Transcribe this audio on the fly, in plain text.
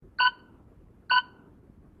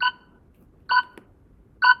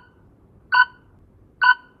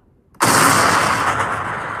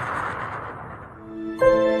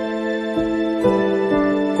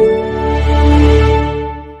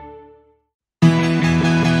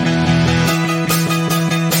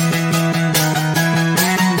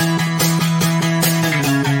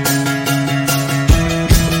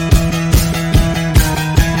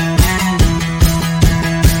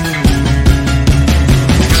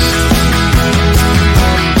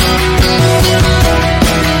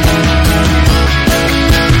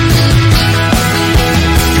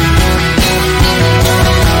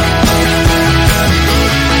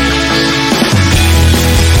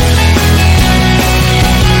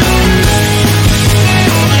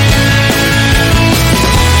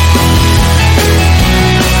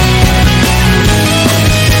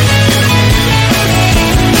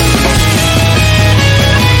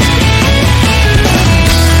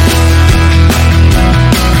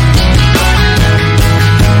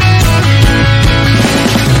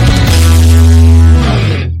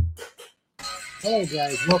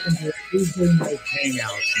guys. Welcome to the Tuesday Night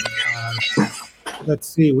Hangout. Let's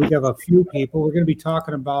see, we have a few people. We're going to be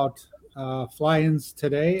talking about fly-ins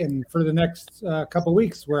today, and for the next couple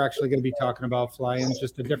weeks, we're actually going to be talking about fly-ins,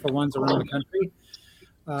 just the different ones around the country.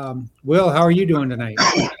 Will, how are you doing tonight?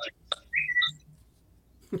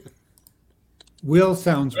 Will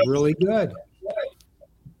sounds really good.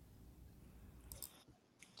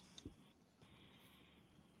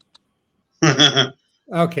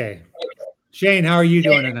 Okay. Shane, how are you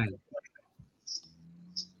doing tonight?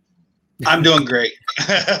 I'm doing great.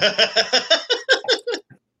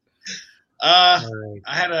 I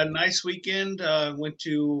had a nice weekend. Went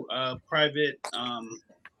to a private,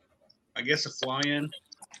 I guess a fly-in,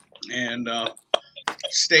 and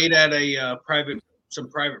stayed at a some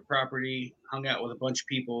private property. Hung out with a bunch of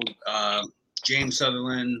people. James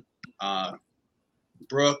Sutherland,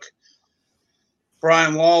 Brooke,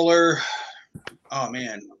 Brian Waller. Oh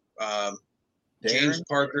man, James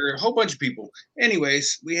Parker, a whole bunch of people.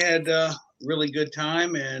 Anyways, we had a really good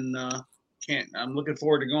time, and I'm looking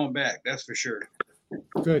forward to going back. That's for sure.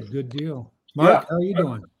 Good deal. Mark, how are you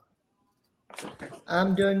doing?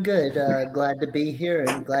 I'm doing good. Glad to be here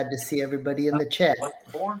and glad to see everybody in the chat.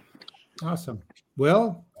 Awesome.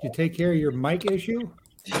 Will, did you take care of your mic issue?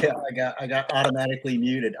 Yeah, I got automatically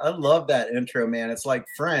muted. I love that intro, man. It's like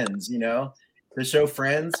Friends, you know, the show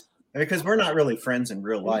Friends. Because we're not really friends in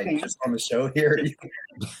real life, just on the show here.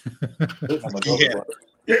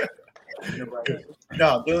 Yeah.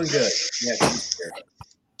 No, doing good. Yeah,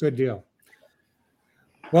 good deal.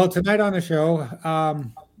 Well, tonight on the show,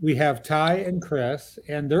 we have Ty and Chris,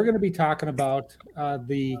 and they're going to be talking about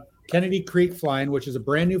the Kennedy Creek fly-in, which is a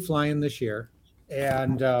brand new fly-in this year.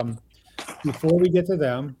 And before we get to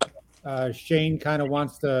them, Shane kind of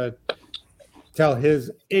wants to tell his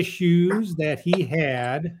issues that he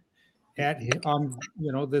had on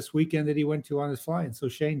this weekend that he went to on his fly-in. So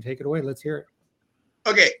Shane, take it away. Let's hear it.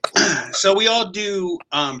 Okay, so we all do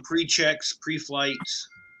pre-checks, pre-flights,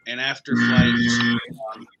 and after flights.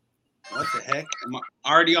 What the heck? Am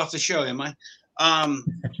I already off the show? Am I?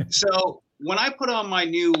 So when I put on my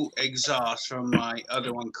new exhaust from my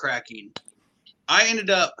other one cracking, I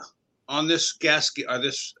ended up on this gasket or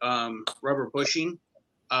this rubber bushing.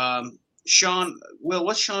 Sean, Will,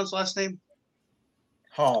 what's Sean's last name?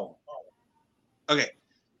 Hall. Okay,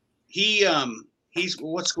 he's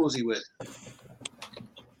what school is he with?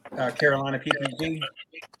 Carolina PPG.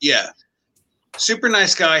 Yeah, super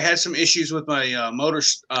nice guy. Had some issues with my motor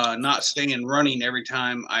not staying running every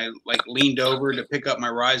time I leaned over to pick up my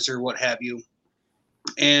riser, what have you.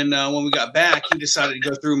 And when we got back, he decided to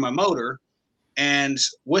go through my motor. And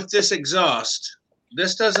with this exhaust,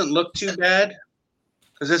 this doesn't look too bad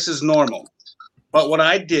because this is normal. But what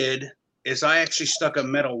I did is I actually stuck a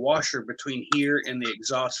metal washer between here and the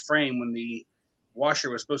exhaust frame when the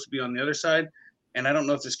washer was supposed to be on the other side. And I don't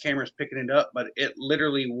know if this camera is picking it up, but it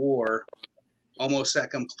literally wore almost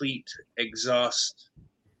that complete exhaust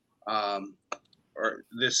or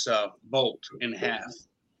this bolt in half.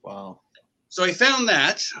 Wow. So I found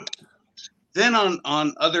that. Then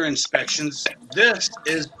on other inspections, this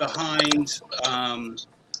is behind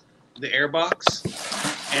the airbox,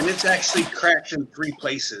 and it's actually cracked in 3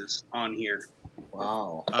 places on here.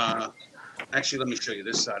 Wow. Actually, let me show you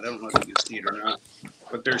this side. I don't know if you can see it or not,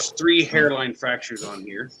 but there's 3 hairline fractures on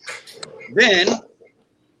here. Then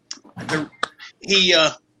he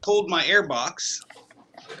pulled my airbox,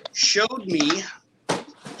 showed me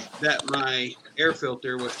that my air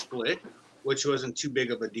filter was split, which wasn't too big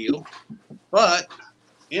of a deal. But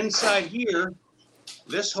inside here,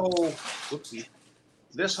 this whole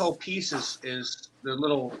piece is the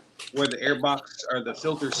little where the airbox or the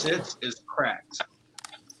filter sits is cracked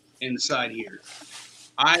inside here.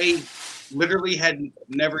 I literally had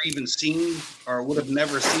never even seen or would have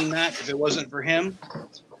never seen that if it wasn't for him.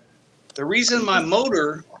 The reason my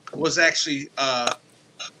motor was actually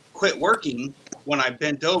quit working when I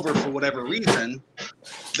bent over for whatever reason,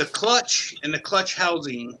 the clutch and the clutch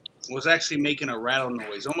housing was actually making a rattle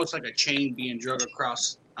noise, almost like a chain being drug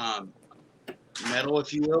across metal,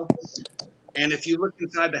 if you will. And if you look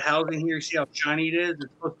inside the housing here, you see how shiny it is?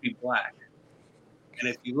 It's supposed to be black. And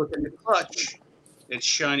if you look in the clutch, it's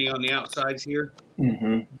shiny on the outsides here.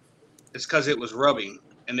 Mm-hmm. It's because it was rubbing.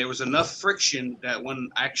 And there was enough friction that when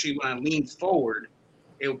I leaned forward,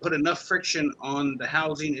 it would put enough friction on the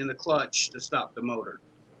housing in the clutch to stop the motor.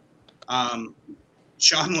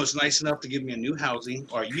 Sean was nice enough to give me a new housing,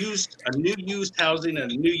 or a new used housing,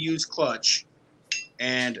 and a new used clutch,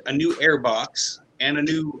 and a new airbox, and a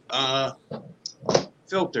new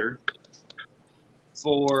filter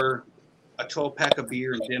for a 12-pack of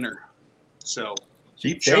beer and dinner. So,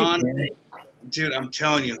 Sean, Dude, I'm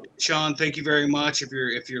telling you, Sean, thank you very much. If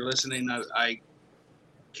you're listening, I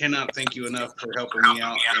cannot thank you enough for helping me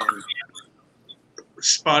out and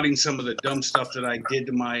spotting some of the dumb stuff that I did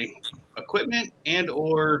to my equipment and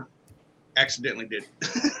or accidentally did.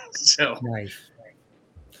 So Nice.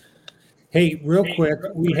 Hey, real quick,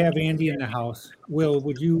 we have Andy in the house. Will,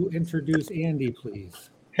 would you introduce Andy, please?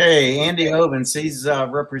 Hey, Andy Ovens. He's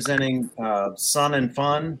representing Sun and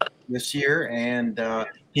Fun this year, and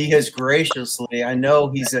he has graciously. I know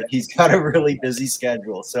he's got a really busy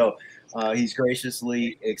schedule, so he's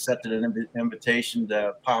graciously accepted an invitation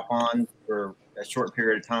to pop on for a short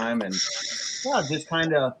period of time, and yeah, just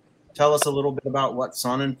kind of tell us a little bit about what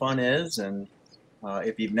Sun and Fun is, and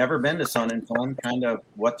if you've never been to Sun and Fun, kind of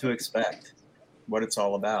what to expect, what it's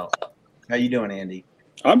all about. How you doing, Andy?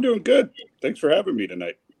 I'm doing good. Thanks for having me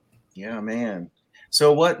tonight. Yeah, man.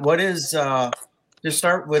 So what is just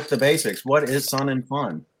start with the basics. What is Sun and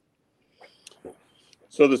Fun?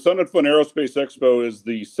 So the Sun and Fun Aerospace Expo is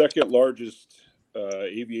the second largest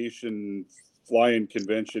aviation fly-in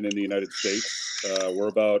convention in the United States. We're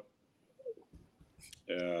about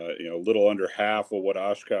a little under half of what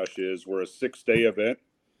Oshkosh is. We're a 6-day event.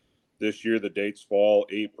 This year the dates fall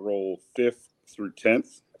April 5th through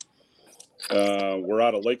 10th. We're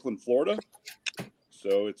out of Lakeland, Florida.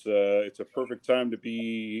 So it's a perfect time to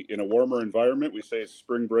be in a warmer environment. We say it's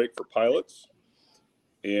spring break for pilots.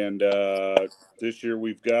 And this year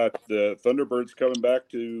we've got the Thunderbirds coming back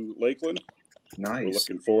to Lakeland. Nice. We're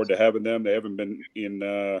looking forward to having them. They haven't been in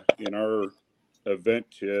our event.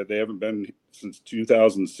 They haven't been since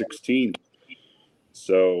 2016.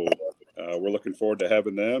 So we're looking forward to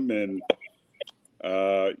having them. And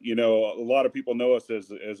a lot of people know us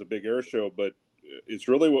as a big air show, but it's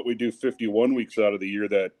really what we do 51 weeks out of the year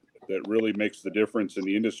that really makes the difference in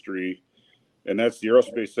the industry. And that's the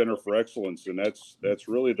Aerospace Center for Excellence. And that's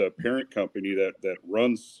really the parent company that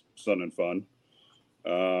runs Sun and Fun.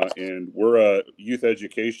 And we're a youth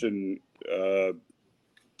education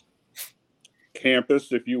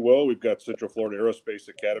campus, if you will. We've got Central Florida Aerospace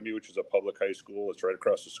Academy, which is a public high school. It's right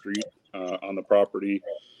across the street on the property.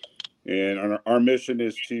 And our mission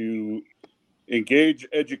is to engage,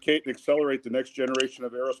 educate, and accelerate the next generation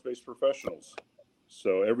of aerospace professionals.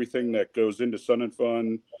 So everything that goes into Sun and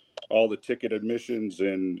Fun, all the ticket admissions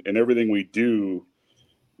and everything we do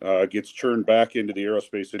gets churned back into the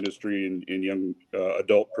aerospace industry and young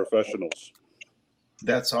adult professionals.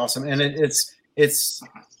 That's awesome. And it's an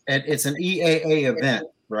EAA event,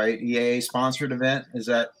 right? EAA sponsored event. Is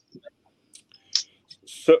that?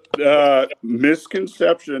 So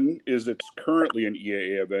misconception is it's currently an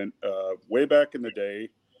EAA event. Way back in the day,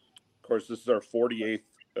 of course, this is our 48th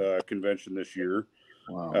convention this year.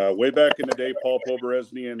 Wow. Way back in the day, Paul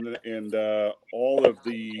Poberezny and all of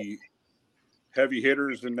the heavy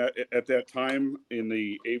hitters at that time in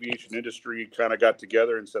the aviation industry kind of got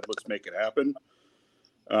together and said, let's make it happen.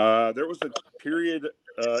 There was a period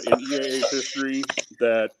in EAA's history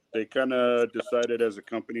that they kind of decided as a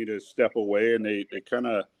company to step away, and they kind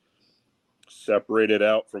of separated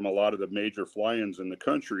out from a lot of the major fly-ins in the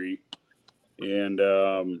country. And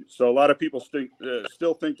so a lot of people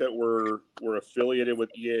still think that we're affiliated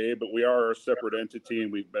with EAA, but we are a separate entity,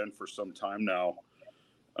 and we've been for some time now.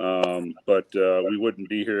 But we wouldn't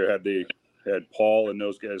be here had Paul and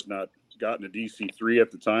those guys not gotten a DC-3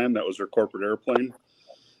 at the time. That was their corporate airplane,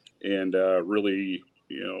 and really,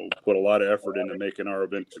 put a lot of effort into making our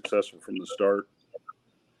event successful from the start.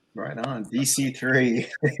 Right on, DC-3.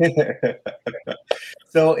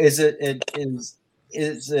 So is it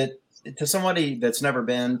to somebody that's never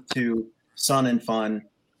been to Sun and Fun?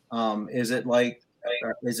 Is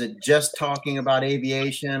it just talking about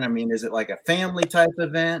aviation? I mean, is it like a family type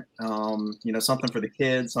event? Something for the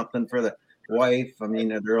kids, something for the wife. I mean,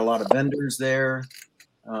 there are a lot of vendors there.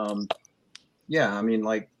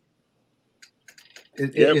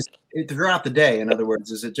 Is it throughout the day? In other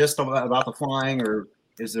words, is it just about the flying, or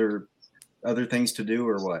is there other things to do,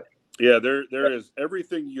 or what? Yeah, there is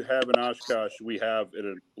everything you have in Oshkosh, we have at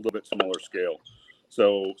a little bit smaller scale.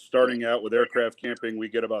 So starting out with aircraft camping, we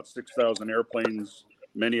get about 6,000 airplanes.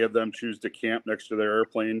 Many of them choose to camp next to their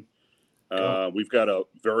airplane. We've got a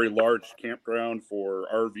very large campground for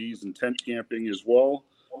RVs and tent camping as well.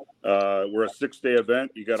 We're a 6-day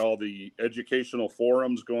event. You got all the educational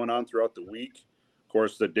forums going on throughout the week. Of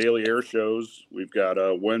course, the daily air shows. We've got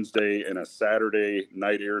a Wednesday and a Saturday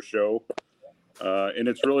night air show. And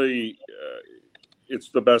it's really, it's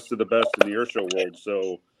the best of the best in the air show world.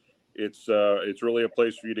 So it's really a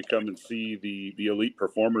place for you to come and see the elite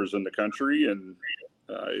performers in the country, and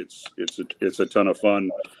it's a ton of fun.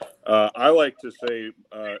 I like to say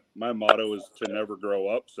my motto is to never grow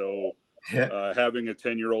up. So Having a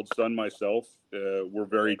 10-year-old son myself, we're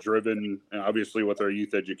very driven, obviously, with our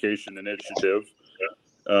youth education initiative.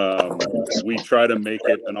 We try to make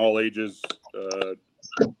it an all ages,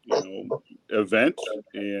 event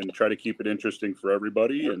and try to keep it interesting for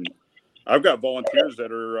everybody. And I've got volunteers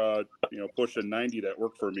that are, pushing 90 that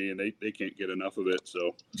work for me, and they can't get enough of it.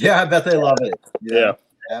 So yeah, I bet they love it. Yeah.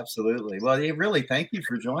 Absolutely. Well, really, thank you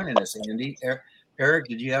for joining us, Andy. Eric,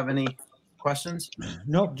 did you have any questions?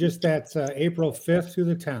 Nope, just that's April 5th through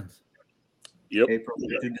the 10th. Yep. April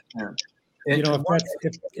 5th through the 10th. You know,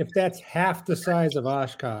 if that's half the size of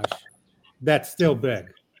Oshkosh, that's still big.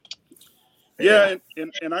 Yeah,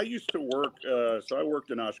 and I used to work. So I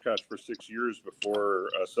worked in Oshkosh for 6 years before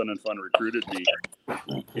Sun and Fun recruited me,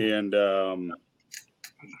 and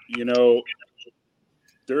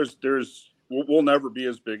we'll never be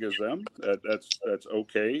as big as them. That's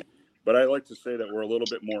okay, but I like to say that we're a little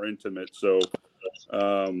bit more intimate. So, with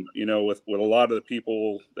a lot of the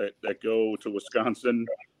people that go to Wisconsin,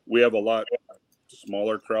 we have a lot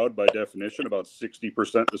smaller crowd by definition, about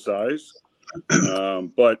 60% the size.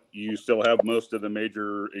 But you still have most of the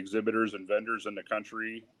major exhibitors and vendors in the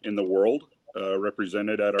country, in the world,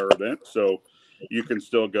 represented at our event. So you can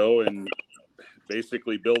still go and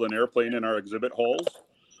basically build an airplane in our exhibit halls,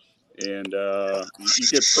 and you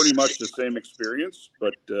get pretty much the same experience,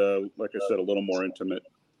 but like I said, a little more intimate.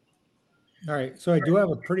 All right. So I do have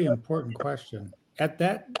a pretty important question. At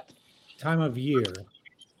that time of year,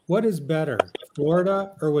 what is better,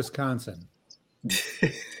 Florida or Wisconsin?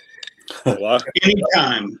 Any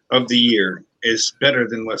time of the year is better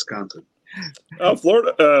than Wisconsin.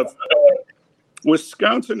 Florida,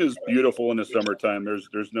 Wisconsin is beautiful in the summertime.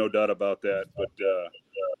 There's no doubt about that. But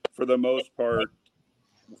for the most part,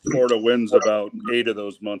 Florida wins about 8 of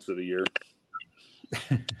those months of the year.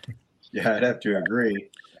 Yeah, I'd have to agree.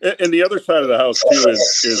 And the other side of the house too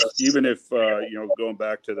is even if going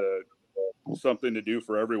back to the something to do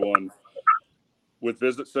for everyone. With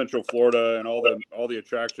Visit Central Florida and all the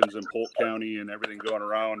attractions in Polk County and everything going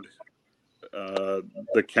around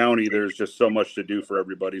the county, there's just so much to do for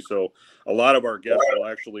everybody. So a lot of our guests will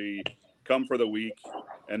actually come for the week,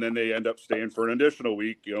 and then they end up staying for an additional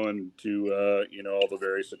week, going to all the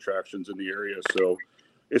various attractions in the area. So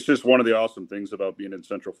it's just one of the awesome things about being in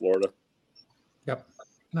Central Florida. Yep.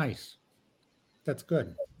 Nice. That's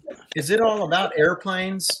good. Is it all about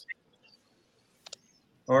airplanes?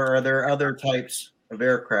 Or are there other types of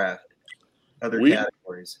aircraft, other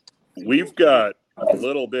categories? We've got a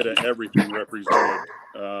little bit of everything represented.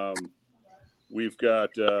 We've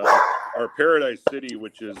got our Paradise City,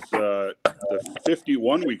 which is the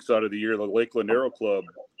 51 weeks out of the year. The Lakeland Aero Club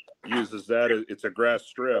uses that. It's a grass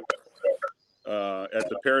strip at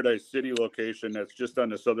the Paradise City location. That's just on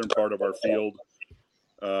the southern part of our field.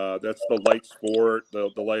 That's the light sport,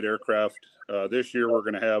 the light aircraft. This year, we're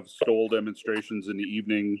going to have STOL demonstrations in the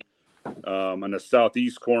evening. On the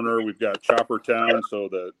southeast corner, we've got Chopper Town, so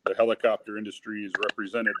the helicopter industry is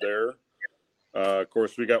represented there. Of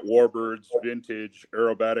course, we got warbirds, vintage,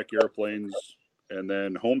 aerobatic airplanes, and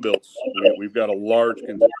then home builts. We've got a large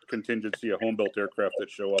contingency of home built aircraft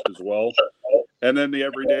that show up as well. And then the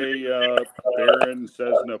everyday Baron,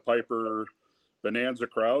 Cessna, Piper, Bonanza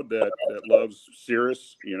crowd that loves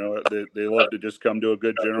Cirrus. They love to just come to a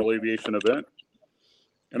good general aviation event.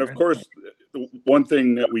 And of course, one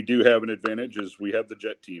thing that we do have an advantage is we have the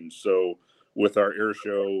jet teams. So with our air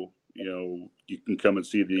show, you can come and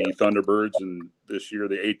see the Thunderbirds, and this year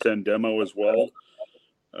the A-10 demo as well.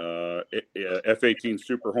 F-18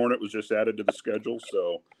 Super Hornet was just added to the schedule.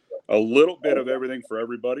 So a little bit of everything for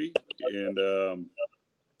everybody. And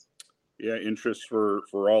interest for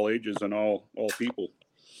all ages and all people.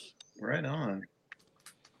 Right on.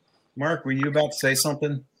 Mark, were you about to say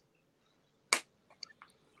something?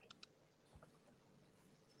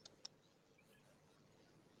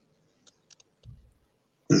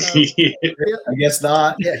 I guess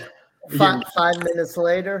not. Yeah. 5 minutes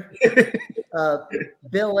later,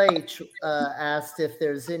 Bill H. Asked if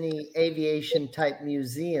there's any aviation type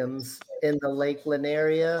museums in the Lakeland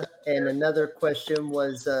area. And another question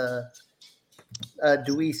was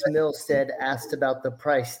Deweese Milstead asked about the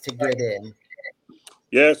price to get in.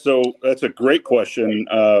 Yeah, so that's a great question.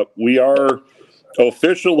 We are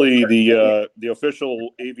officially the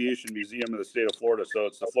official aviation museum of the state of Florida. So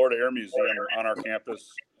it's the Florida Air Museum on our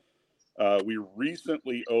campus. We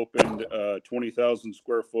recently opened a 20,000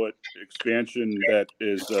 square foot expansion that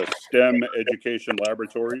is STEM education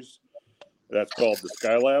laboratories. That's called the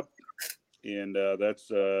Skylab. And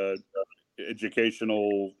that's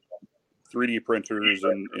educational 3D printers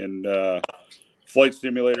and flight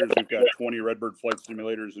simulators. We've got 20 Redbird flight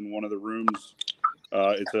simulators in one of the rooms.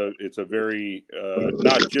 It's a very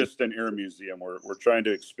not just an air museum. We're trying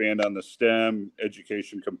to expand on the STEM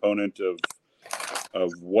education component of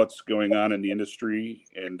what's going on in the industry,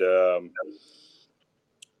 and that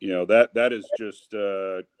is just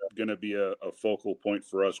going to be a focal point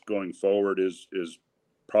for us going forward. Is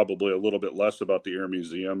probably a little bit less about the air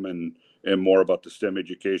museum and more about the STEM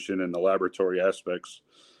education and the laboratory aspects.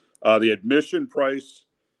 The admission price,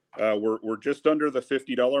 we're just under the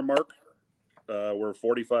 $50 mark. We're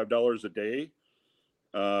 $45 a day.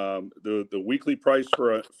 The weekly price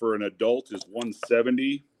for an adult is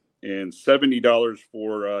 $170 and $70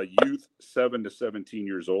 for youth 7 to 17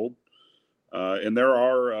 years old. And there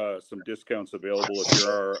are some discounts available if you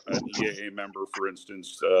are an EAA member, for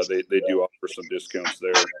instance. They do offer some discounts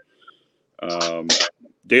there.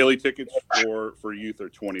 Daily tickets for youth are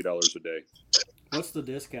 $20 a day. What's the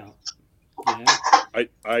discount? Yeah.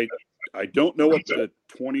 I don't know what the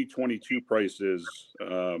 2022 price is,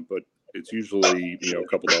 but it's usually a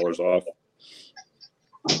couple dollars off.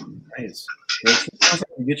 Nice. Well, it sounds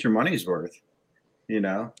like you get your money's worth.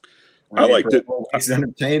 I like to it's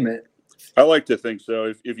entertainment. I like to think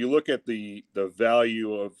so. If you look at the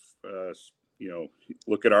value of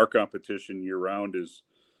look at our competition year round is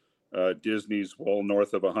Disney's well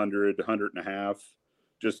north of 100 and a half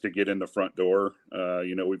just to get in the front door.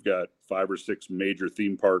 We've got 5 or 6 major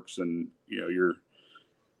theme parks, and your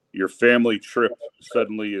family trip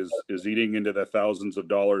suddenly is eating into the thousands of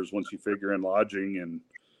dollars once you figure in lodging, and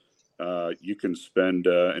you can spend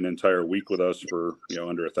an entire week with us for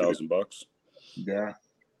under $1,000. Yeah.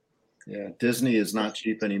 Disney is not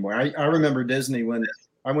cheap anymore. I remember Disney when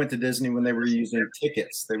I went to Disney when they were using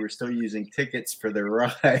tickets. They were still using tickets for their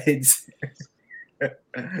rides.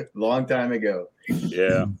 Long time ago.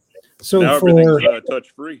 Yeah. So now everything's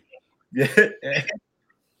touch free. Yeah.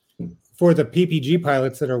 For the PPG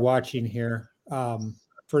pilots that are watching here,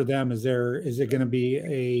 for them, is it going to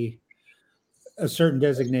be a certain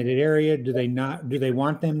designated area? Do they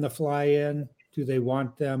want them to fly in? Do they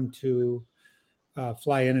want them to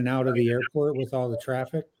fly in and out of the airport with all the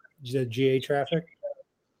traffic, the GA traffic?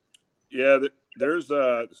 Yeah, there's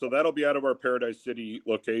so that'll be out of our Paradise City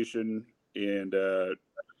location, and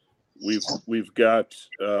we've got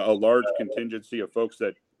a large contingency of folks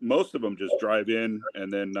that most of them just drive in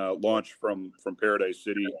and then launch from Paradise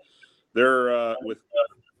City. They're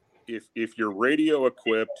if you're radio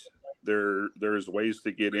equipped, there's ways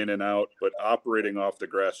to get in and out, but operating off the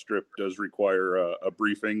grass strip does require a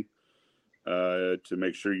briefing to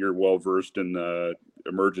make sure you're well versed in the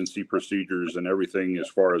emergency procedures and everything as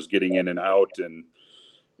far as getting in and out and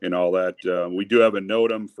all that. We do have a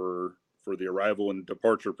NOTAM for the arrival and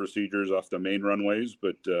departure procedures off the main runways,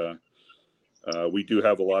 but we do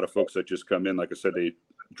have a lot of folks that just come in. Like I said, they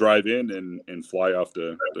drive in and fly off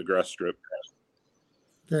the grass strip.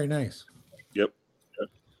 Very nice. Yep.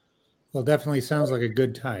 Well, definitely sounds like a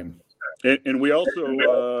good time. And we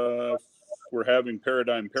also we're having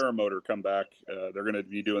Paradigm Paramotor come back. They're going to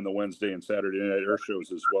be doing the Wednesday and Saturday night air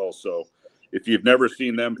shows as well. So if you've never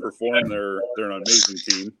seen them perform, they're an amazing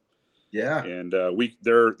team. Yeah. And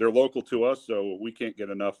they're local to us, so we can't get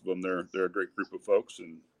enough of them. They're a great group of folks,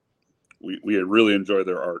 and we really enjoy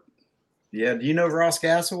their art. Yeah. Do you know Ross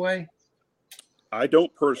Gassaway? I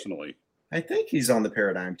don't personally. I think he's on the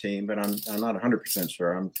Paradigm team, but I'm not 100%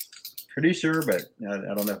 sure. I'm pretty sure, but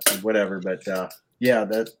I don't know. Whatever. But yeah,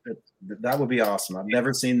 that would be awesome. I've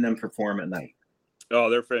never seen them perform at night. Oh,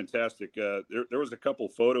 they're fantastic. There was a couple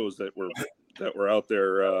photos that were out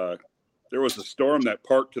there. There was a storm that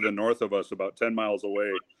parked to the north of us about 10 miles away.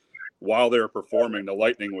 While they were performing, the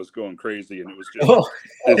lightning was going crazy, and it was just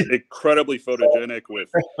incredibly photogenic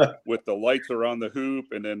with the lights around the hoop,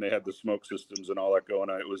 and then they had the smoke systems and all that going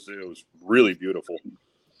on. It was really beautiful.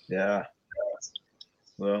 Yeah.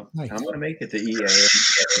 Well, nice. I'm going to make it to EA. I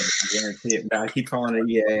guarantee it. I keep calling it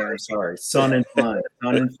EA. I'm sorry. Sun and fun.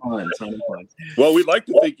 Well, we'd like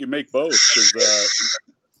to think you make both because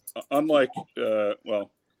unlike,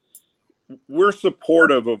 we're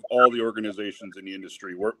supportive of all the organizations in the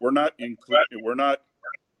industry. We're not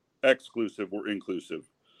exclusive. We're inclusive.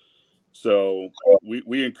 So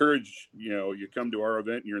we encourage, you come to our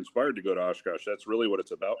event and you're inspired to go to Oshkosh. That's really what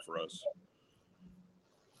it's about for us.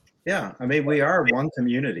 Yeah. I mean, we are one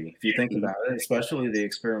community, if you think about it, especially the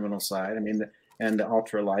experimental side. I mean, and the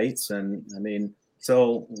ultralights. And I mean,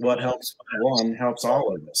 so what helps one helps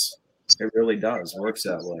all of us. It really does. Works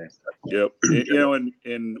that way. Yep.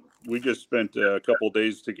 And we just spent a couple of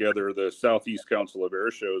days together. The Southeast Council of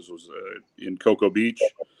Air Shows was in Cocoa Beach,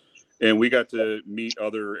 and we got to meet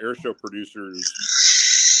other air show producers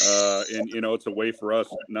And it's a way for us,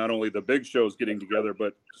 not only the big shows getting together,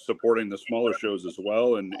 but supporting the smaller shows as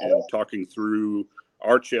well, and talking through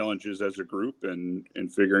our challenges as a group, and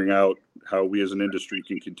figuring out how we as an industry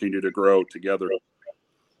can continue to grow together.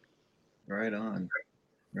 Right on.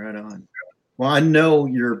 Well, I know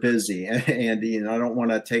you're busy, Andy, and I don't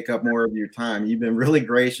want to take up more of your time. You've been really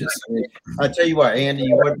gracious. I tell you what, Andy,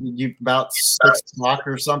 you about 6 o'clock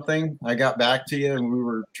or something, I got back to you, and we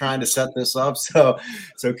were trying to set this up. So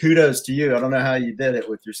kudos to you. I don't know how you did it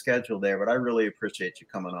with your schedule there, but I really appreciate you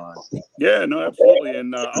coming on. Yeah, no, absolutely.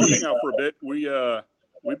 And I'll hang out for a bit.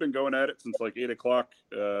 We've been going at it since like 8 o'clock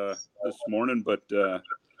this morning, but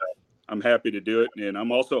I'm happy to do it, and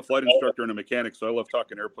I'm also a flight instructor and a mechanic, so I love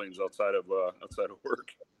talking airplanes outside of work.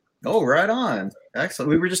 Oh, right on! Excellent.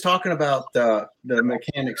 We were just talking about the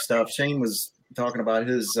mechanic stuff. Shane was talking about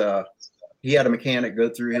his. He had a mechanic go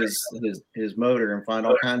through his motor and find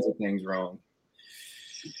all kinds of things wrong.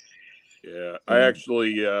 Yeah, I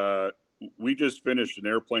actually we just finished an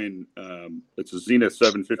airplane. It's a Zenith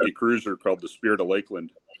 750 cruiser called the Spirit of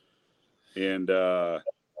Lakeland, and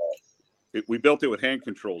we built it with hand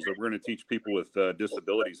controls that we're going to teach people with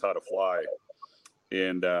disabilities how to fly.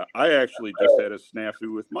 And I actually just had a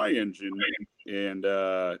snafu with my engine, and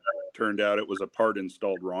turned out it was a part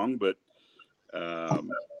installed wrong. But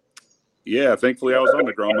yeah, thankfully I was on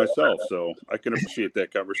the ground myself, so I can appreciate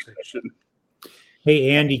that conversation.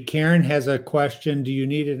 Hey, Andy, Karen has a question. Do you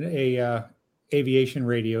need a aviation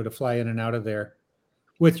radio to fly in and out of there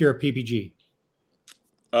with your PPG?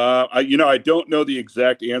 I don't know the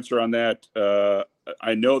exact answer on that.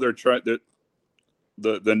 I know they're trying the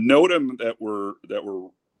NOTAM that we're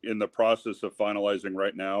in the process of finalizing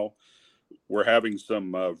right now. We're having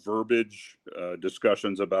some verbiage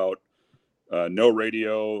discussions about no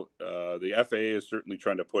radio. The FAA is certainly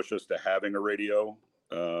trying to push us to having a radio,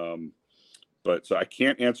 but so I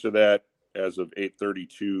can't answer that as of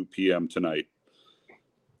 8:32 p.m. tonight.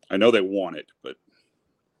 I know they want it, but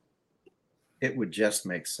it would just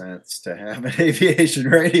make sense to have an aviation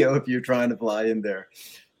radio if you're trying to fly in there.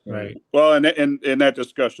 Right. Well, and that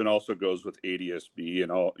discussion also goes with ADS-B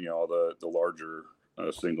and all the larger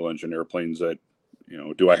single engine airplanes that,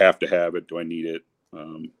 do I have to have it? Do I need it?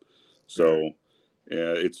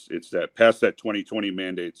 It's that past that 2020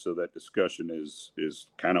 mandate. So that discussion is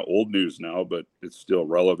kind of old news now, but it's still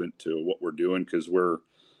relevant to what we're doing, because we're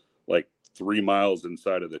like 3 miles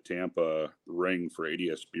inside of the Tampa ring for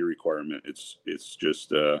ADS-B requirement. It's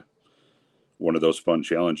just one of those fun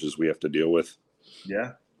challenges we have to deal with.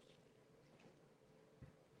 Yeah.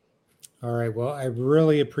 All right. Well, I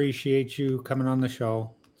really appreciate you coming on the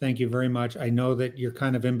show. Thank you very much. I know that you're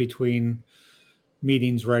kind of in between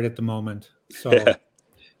meetings right at the moment, so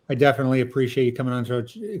I definitely appreciate you coming on to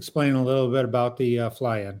explain a little bit about the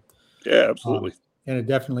fly-in. Yeah, absolutely. And it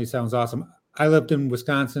definitely sounds awesome. I lived in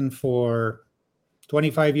Wisconsin for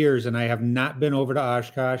 25 years, and I have not been over to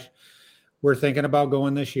Oshkosh. We're thinking about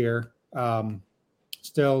going this year.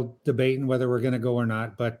 Still debating whether we're going to go or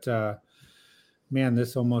not, but man,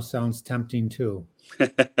 this almost sounds tempting too.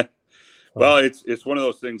 Well, it's one of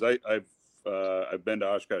those things. I've been to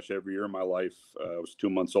Oshkosh every year in my life. I was 2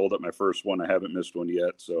 months old at my first one. I haven't missed one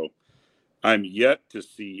yet, so I'm yet to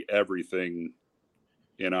see everything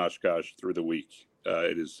in Oshkosh through the week.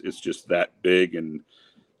 It's just that big, and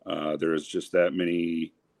there's just that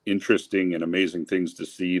many interesting and amazing things to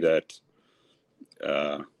see that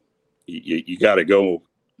you got to go,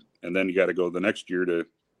 and then you got to go the next year to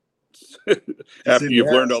after you've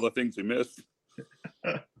learned all the things you missed.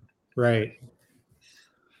 Right.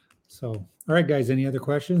 So, all right, guys, any other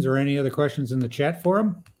questions or any other questions in the chat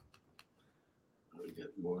forum?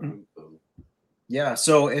 Yeah.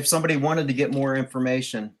 So if somebody wanted to get more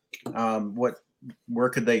information, where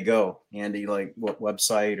could they go, Andy? Like what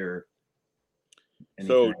website or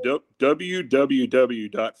anything? So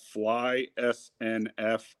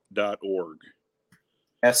www.flysnf.org.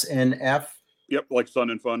 SNF? Yep, like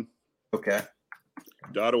Sun and Fun. Okay.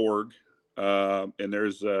 .org. And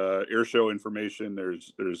there's air show information.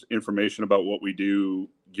 There's information about what we do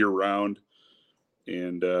year round.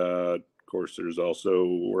 And of course, there's also,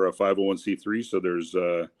 we're a 501c3, so there's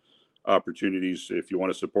opportunities if you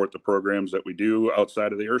want to support the programs that we do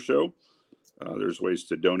outside of the air show. There's ways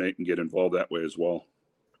to donate and get involved that way as well.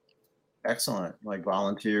 Excellent. Like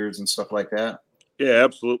volunteers and stuff like that. Yeah,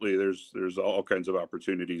 absolutely. There's all kinds of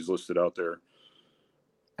opportunities listed out there.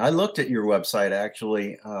 I looked at your website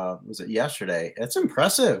actually. Was it yesterday? It's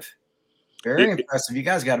impressive. Very impressive. You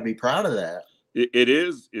guys got to be proud of that. It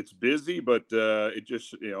is. It's busy, but it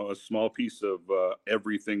just, a small piece of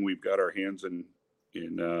everything we've got our hands in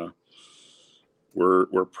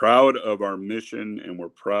we're proud of our mission, and we're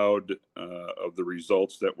proud of the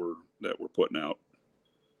results that we're putting out.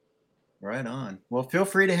 Right on. Well, feel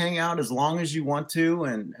free to hang out as long as you want to,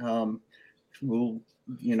 and we'll,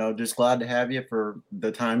 just glad to have you for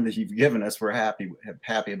the time that you've given us. We're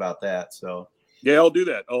happy about that. So yeah, I'll do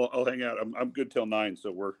that. I'll hang out. I'm good till 9,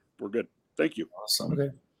 so we're good. Thank you. awesome. Okay.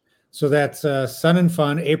 So that's Sun and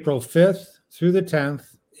Fun, April 5th through the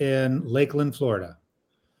 10th in Lakeland, Florida.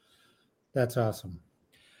 That's awesome.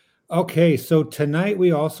 Okay, so tonight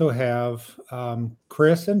we also have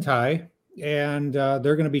Chris and Ty, and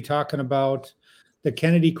they're going to be talking about the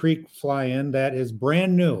Kennedy Creek Fly-In that is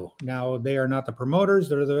brand new. Now, they are not the promoters,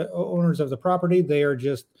 they're the owners of the property. They are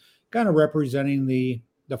just kind of representing the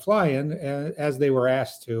fly-in as they were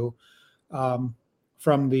asked to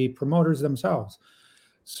from the promoters themselves.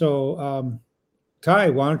 So,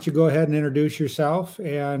 Ty, why don't you go ahead and introduce yourself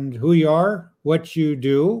and who you are, what you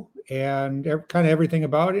do, and kind of everything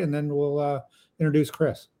about it, and then we'll introduce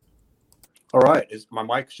Chris. All right. My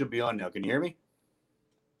mic should be on now. Can you hear me?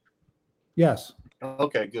 Yes.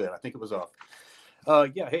 Okay, good. I think it was off.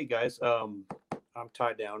 Yeah. Hey, guys. I'm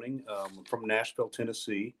Ty Downing from Nashville,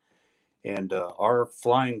 Tennessee. And our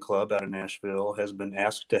flying club out of Nashville has been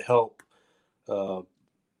asked to help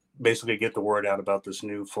basically get the word out about this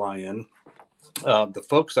new fly-in. The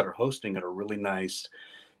folks that are hosting it are really nice.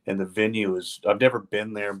 And the venue is, I've never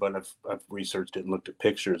been there, but I've researched it and looked at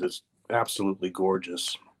pictures. It's absolutely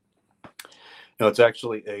gorgeous. It's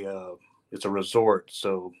actually it's a resort.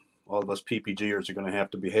 So all of us PPGers are going to have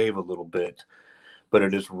to behave a little bit, but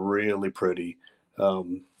it is really pretty.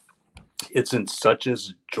 It's in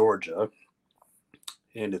Suches, Georgia,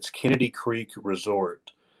 and it's Kennedy Creek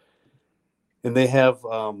Resort. And they have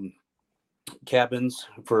cabins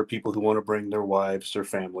for people who want to bring their wives or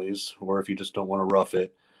families, or if you just don't want to rough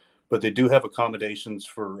it. But they do have accommodations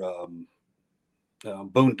for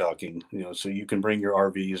boondocking, so you can bring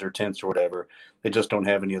your RVs or tents or whatever. They just don't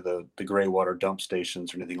have any of the gray water dump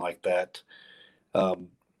stations or anything like that.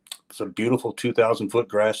 It's a beautiful 2,000-foot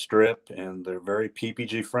grass strip, and they're very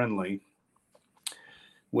PPG friendly.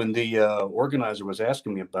 When the organizer was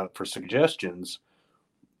asking me for suggestions,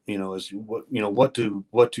 what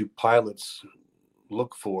do pilots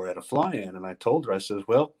look for at a fly-in? And I told her, I said,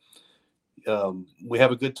 well, we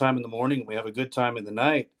have a good time in the morning, we have a good time in the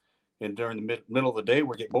night, and during the middle of the day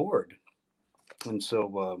we get bored. And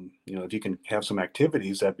so if you can have some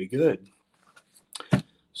activities, that'd be good.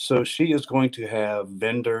 So she is going to have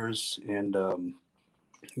vendors and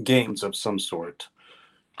games of some sort.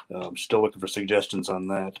 Still looking for suggestions on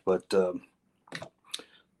that, but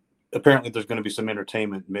apparently there's going to be some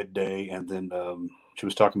entertainment midday, and then she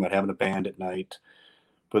was talking about having a band at night.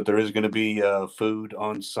 But there is going to be food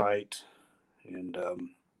on site, and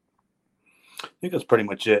I think that's pretty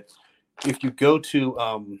much it. If you go to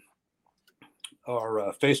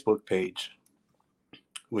our Facebook page,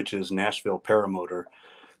 which is Nashville Paramotor,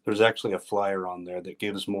 there's actually a flyer on there that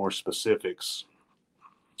gives more specifics.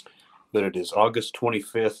 But it is August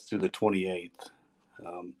 25th through the 28th,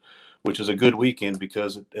 which is a good weekend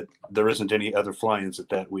because there isn't any other fly-ins at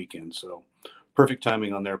that weekend. So perfect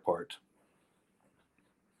timing on their part.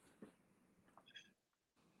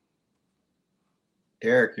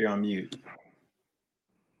 Eric, you're on mute.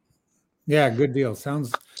 Yeah, good deal.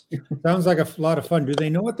 Sounds like a lot of fun. Do they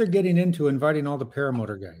know what they're getting into inviting all the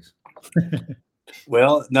paramotor guys?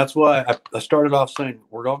 Well, that's why I started off saying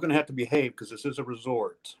we're all going to have to behave because this is a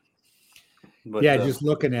resort. But, yeah, just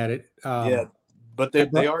looking at it. Yeah, but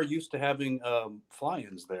they are used to having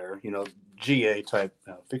fly-ins there, GA type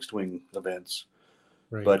fixed wing events.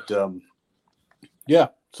 Right. But yeah,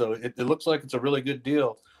 so it looks like it's a really good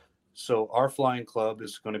deal. So our flying club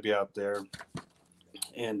is going to be out there.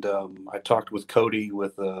 And I talked with Cody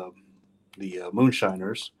with the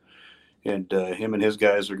Moonshiners, and him and his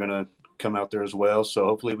guys are going to come out there as well. So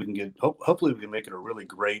hopefully we can hopefully we can make it a really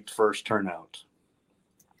great first turnout.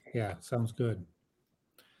 Yeah, sounds good.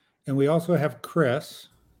 And we also have Chris,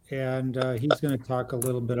 and he's going to talk a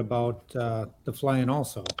little bit about the flying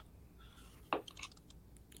also.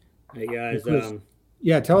 Hey guys,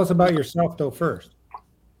 yeah, tell us about yourself though first.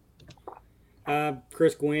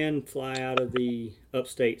 Chris Gwynn, fly out of the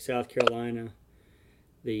upstate South Carolina.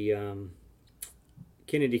 The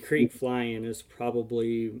Kennedy Creek fly-in is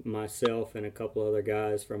probably myself and a couple other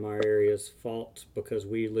guys from our area's fault because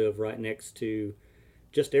we live right next to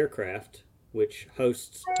Just Aircraft, which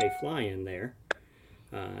hosts a fly-in there.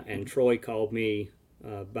 And Troy called me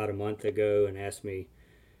about a month ago and asked me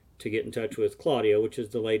to get in touch with Claudia, which is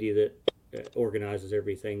the lady that organizes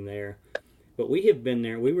everything there. But we have been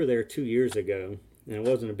there. We were there 2 years ago, and I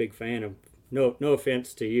wasn't a big fan of. No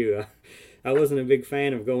offense to you. I wasn't a big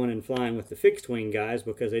fan of going and flying with the fixed wing guys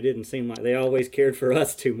because they didn't seem like they always cared for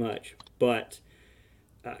us too much. But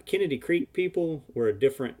Kennedy Creek people were a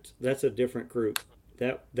different. That's a different group.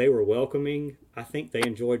 That they were welcoming. I think they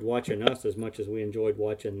enjoyed watching us as much as we enjoyed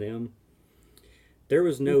watching them. There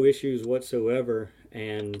was no issues whatsoever,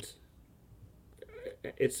 and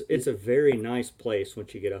it's a very nice place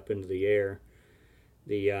once you get up into the air.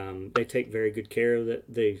 They take very good care of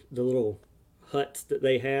it. The little huts that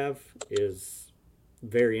they have is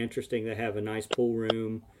very interesting. They have a nice pool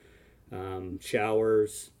room,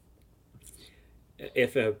 showers.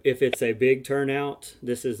 If it's a big turnout,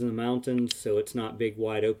 this is in the mountains, so it's not big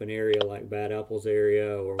wide open area like Bad Apples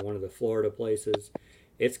area or one of the Florida places.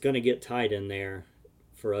 It's going to get tight in there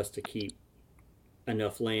for us to keep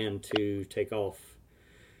enough land to take off.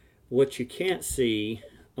 What you can't see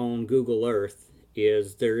on Google Earth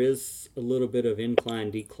is there is a little bit of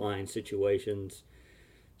incline decline situations,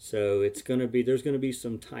 so there's going to be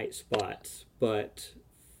some tight spots, but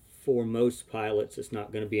for most pilots it's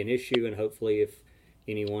not going to be an issue, and hopefully if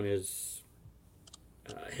anyone is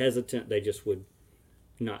hesitant, they just would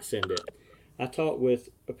not send it. I talked with,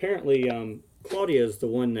 apparently Claudia is the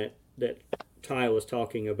one that Ty was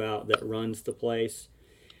talking about that runs the place.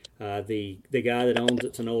 The guy that owns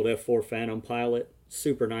it's an old F4 Phantom pilot,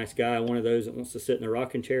 super nice guy, one of those that wants to sit in a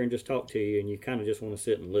rocking chair and just talk to you, and you kind of just want to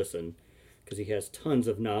sit and listen because he has tons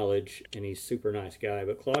of knowledge and he's a super nice guy.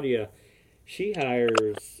 But Claudia, she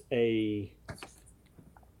hires a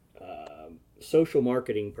social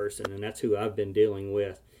marketing person, and that's who I've been dealing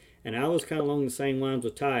with. And I was kind of along the same lines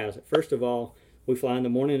with Ty. I was like, first of all, we fly in the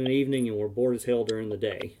morning and evening, and we're bored as hell during the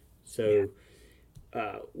day. So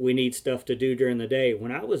we need stuff to do during the day.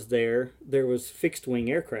 When I was there was fixed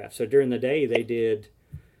wing aircraft. So during the day, they did,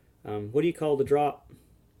 what do you call the drop?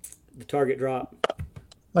 The target drop?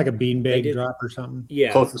 Like a beanbag drop or something?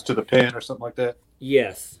 Yeah. Closest to the pin or something like that?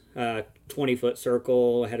 Yes. 20-foot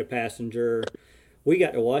circle, had a passenger. We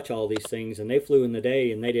got to watch all these things, and they flew in the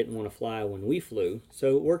day, and they didn't want to fly when we flew.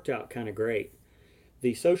 So it worked out kind of great.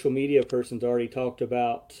 The social media person's already talked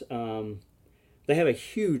about, they have a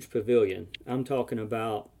huge pavilion. I'm talking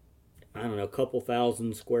about, I don't know, a couple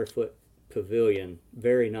thousand square foot pavilion.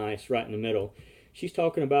 Very nice, right in the middle. She's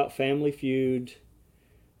talking about Family Feud.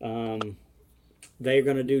 They're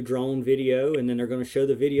going to do drone video, and then they're going to show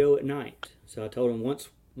the video at night. So I told them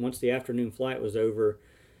once the afternoon flight was over,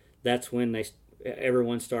 that's when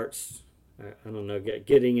everyone starts, I don't know,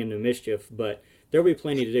 getting into mischief. But there'll be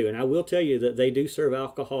plenty to do. And I will tell you that they do serve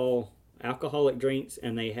alcoholic drinks,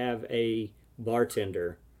 and they have a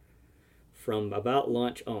bartender from about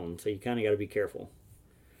lunch on. So you kind of got to be careful.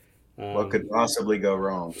 What could possibly go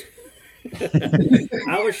wrong?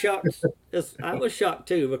 I was shocked. I was shocked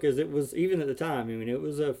too, because it was, even at the time, I mean, it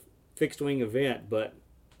was a fixed wing event, but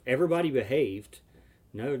everybody behaved.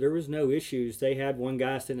 No, there was no issues. They had one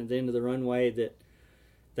guy sitting at the end of the runway that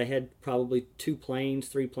they had probably 3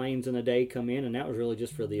 planes in a day come in, and that was really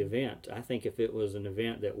just for the event. I think if it was an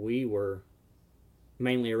event that we were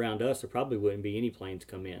mainly around us, there probably wouldn't be any planes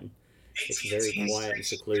come in. It's very quiet and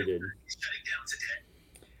secluded.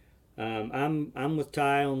 I'm with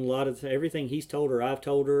Ty on a lot of everything he's told her. I've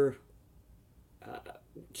told her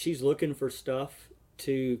she's looking for stuff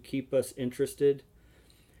to keep us interested.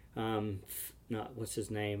 What's his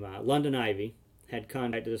name? London Ivy had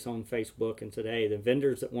contacted us on Facebook and said, hey, the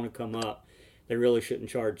vendors that want to come up, they really shouldn't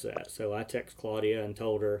charge that. So I texted Claudia and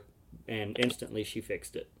told her, and instantly she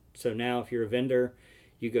fixed it. So now if you're a vendor,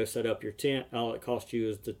 you go set up your tent. All it costs you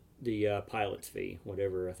is the pilot's fee,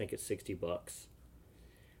 whatever. I think it's $60.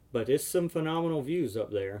 But it's some phenomenal views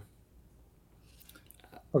up there.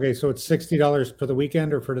 Okay, so it's $60 for the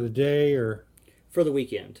weekend or for the day, or for the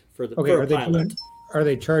weekend for a pilot. Are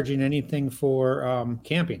they charging anything for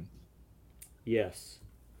camping? Yes.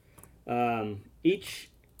 Each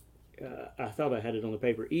I thought I had it on the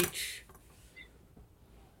paper. Each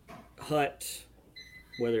hut,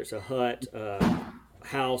 whether it's a hut,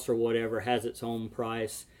 house, or whatever, has its own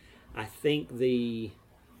price. I think the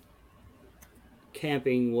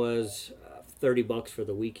camping was $30 for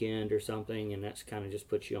the weekend or something, and that's kind of just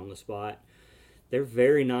puts you on the spot. They're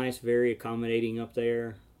very nice, very accommodating up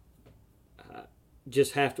there.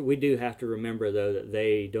 We do have to remember though that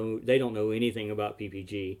they don't know anything about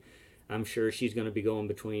PPG. I'm sure she's going to be going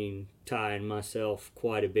between Ty and myself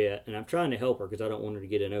quite a bit, and I'm trying to help her because I don't want her to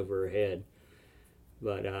get in over her head.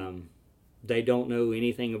 But they don't know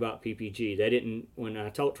anything about PPG. They didn't. When I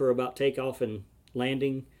talked to her about takeoff and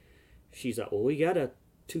landing, she's like, well, we got a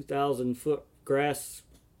 2,000-foot grass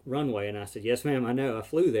runway. And I said, yes, ma'am, I know. I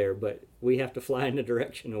flew there, but we have to fly in the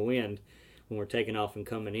direction of wind when we're taking off and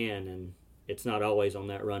coming in. And It's not always on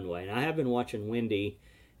that runway. And I have been watching Windy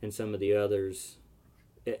and some of the others.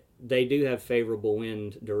 They do have favorable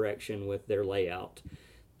wind direction with their layout.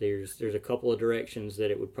 There's a couple of directions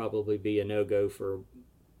that it would probably be a no-go for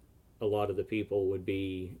a lot of the people would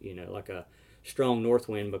be, like a strong north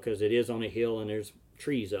wind, because it is on a hill and there's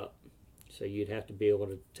trees up. So you'd have to be able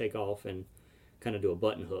to take off and kind of do a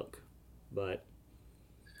button hook. But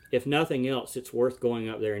if nothing else, it's worth going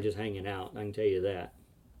up there and just hanging out. I can tell you that.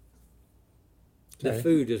 Okay. The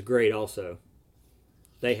food is great also.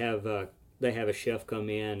 They have a chef come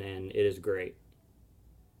in and it is great.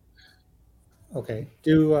 Okay.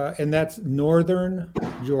 And that's northern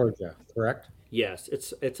Georgia, correct? Yes,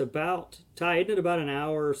 it's about, Ty, isn't it about an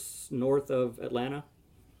hour north of Atlanta?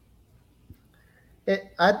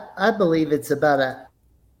 I believe it's about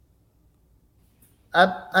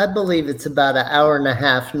I believe it's about an hour and a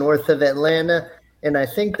half north of Atlanta, and I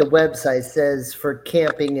think the website says for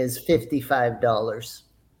camping is $55,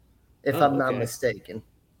 if I'm not okay. mistaken.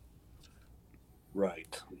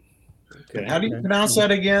 Right. Okay. How do you pronounce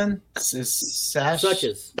that again?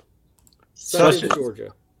 Suches, Suches,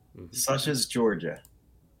 Georgia. Suches, Georgia.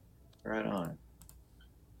 Right on.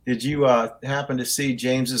 Did you happen to see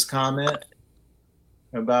James's comment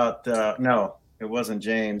about? No, it wasn't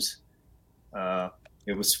James.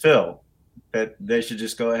 It was Phil. That they should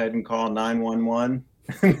just go ahead and call 911.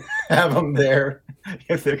 Have them there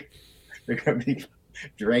if they're going to be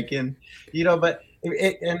drinking, But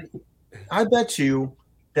and I bet you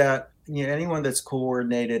that anyone that's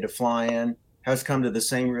coordinated a fly-in has come to the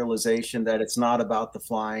same realization that it's not about the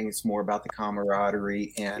flying; it's more about the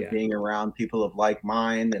camaraderie and being around people of like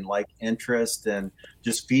mind and like interest, and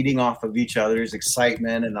just feeding off of each other's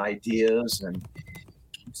excitement and ideas. And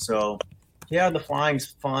so, the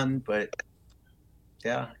flying's fun, but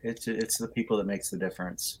it's the people that makes the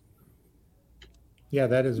difference. Yeah,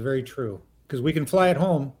 that is very true. Because we can fly at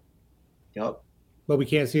home, Yep, but we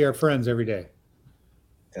can't see our friends every day.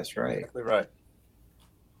 that's right. Exactly right.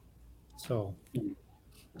 So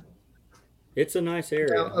It's a nice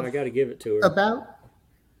area. Now, I got to give it to her. About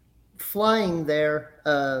flying there,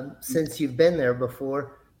 since you've been there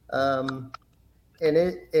before, and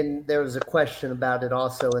there was a question about it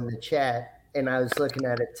also in the chat, and I was looking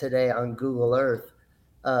at it today on Google Earth.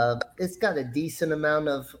 It's got a decent amount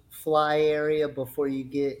of fly area before you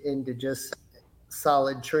get into just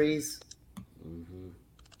solid trees. Mm-hmm.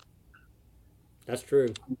 That's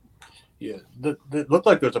true. Yeah, it looked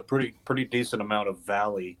like there's a pretty decent amount of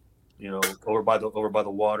valley, over by the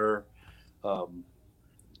water.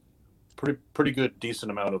 Pretty good,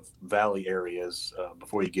 decent amount of valley areas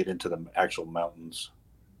before you get into the actual mountains.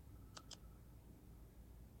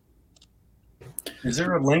 Is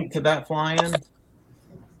there a link to that fly-in?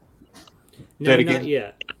 No, Say it not again.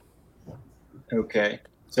 yet. Okay.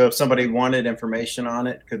 So if somebody wanted information on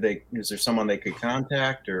it, is there someone they could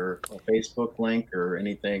contact, or a Facebook link or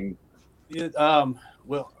anything? Yeah,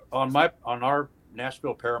 well, on our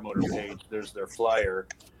Nashville Paramotor page, there's their flyer,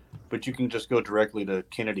 but you can just go directly to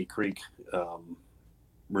Kennedy Creek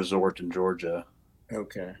Resort in Georgia,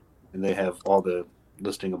 Okay. and they have all the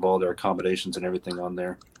listing of all their accommodations and everything on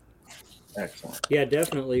there. Excellent. Yeah,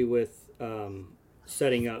 definitely with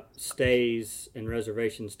setting up stays and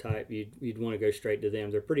reservations type, you'd want to go straight to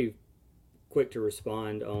them. They're pretty quick to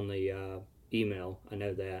respond on the email. I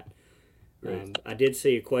know that. I did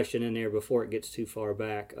see a question in there before it gets too far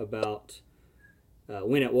back about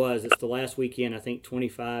when it was. It's the last weekend, I think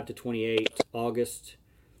 25 to 28 August.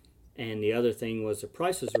 And the other thing was the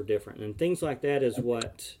prices were different. And things like that is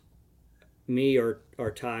what me or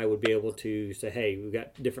Ty would be able to say, hey, we've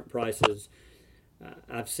got different prices.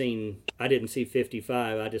 I didn't see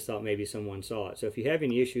 55. I just thought maybe someone saw it. So if you have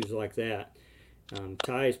any issues like that,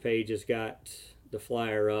 Ty's page has got the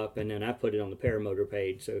flyer up, and then I put it on the Paramotor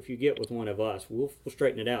page. So if you get with one of us, we'll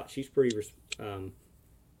straighten it out. She's pretty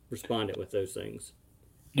respondent with those things.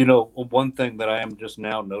 One thing that I am just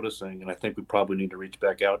now noticing, and I think we probably need to reach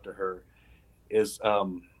back out to her, is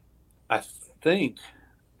I think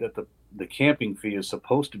that the camping fee is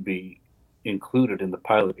supposed to be included in the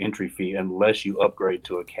pilot entry fee unless you upgrade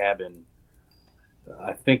to a cabin.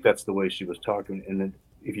 I think that's the way she was talking. And then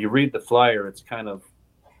if you read the flyer, it kind of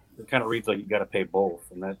reads like you got to pay both,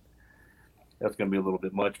 and that's going to be a little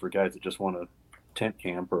bit much for guys that just want to tent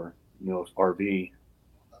camp or RV.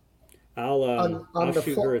 I'll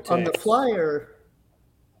shoot her a text. On the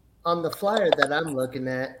flyer that I'm looking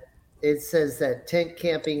at, it says that tent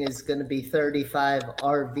camping is going to be 35,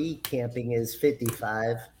 RV camping is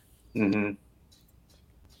 55. Mm-hmm.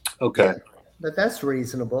 Okay. But that's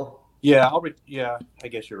reasonable. Yeah, I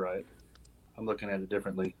guess you're right. I'm looking at it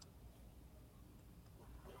differently.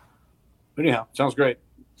 Anyhow, sounds great.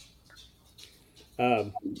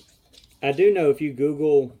 I do know if you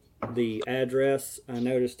Google the address, I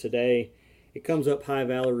noticed today it comes up High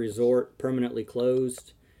Valley Resort permanently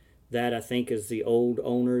closed. That I think is the old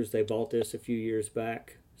owners. They bought this a few years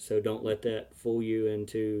back, so don't let that fool you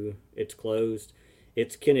into it's closed.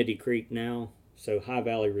 It's Kennedy Creek now, so High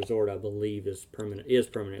Valley Resort I believe is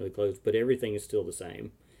permanently closed, but everything is still the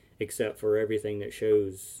same, except for everything that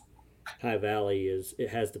shows High Valley is it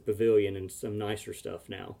has the pavilion and some nicer stuff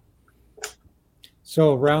now.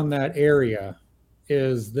 So around that area,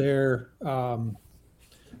 is there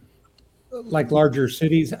like larger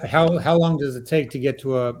cities? How long does it take to get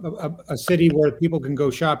to a city where people can go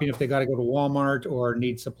shopping if they got to go to Walmart or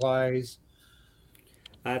need supplies?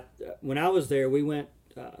 When I was there, we went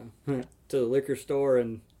to the liquor store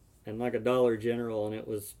and like a Dollar General, and it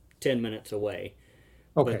was 10 minutes away.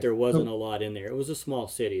 Okay. But there wasn't a lot in there. It was a small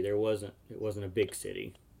city. It wasn't a big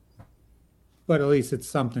city. But at least it's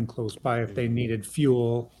something close by if they needed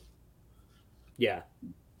fuel. Yeah,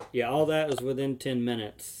 yeah. All that was within 10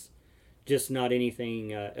 minutes. Just not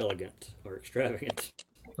anything elegant or extravagant.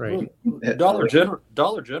 Right. Dollar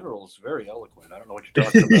General is very eloquent. I don't know what you're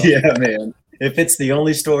talking about. Yeah, man. If it's the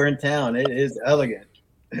only store in town, it is elegant.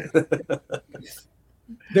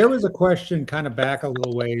 There was a question kind of back a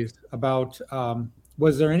little ways about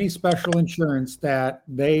was there any special insurance that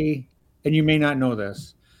they, and you may not know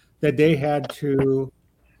this, that they had to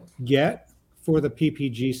get for the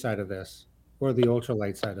PPG side of this or the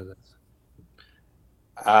ultralight side of this?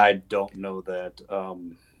 I don't know that.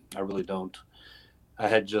 I really don't. I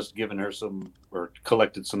had just given her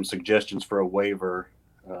collected some suggestions for a waiver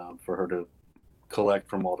for her to collect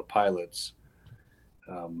from all the pilots.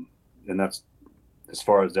 And that's as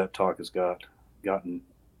far as that talk has gotten.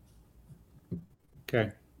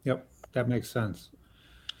 Okay. Yep. That makes sense.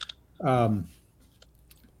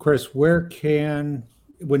 Chris,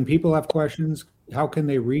 when people have questions, how can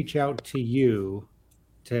they reach out to you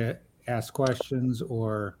to ask questions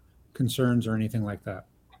or concerns or anything like that?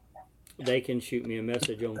 They can shoot me a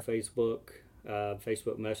message on Facebook,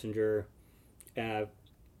 Facebook Messenger,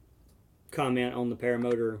 comment on the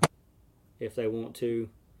paramotor if they want to.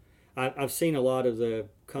 I've seen a lot of the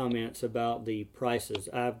comments about the prices.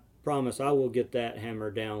 I promise I will get that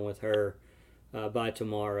hammered down with her by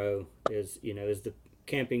tomorrow. Is the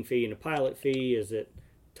camping fee and the pilot fee, is it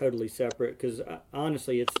totally separate? Because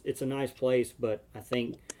honestly, it's a nice place, but I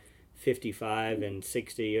think 55 and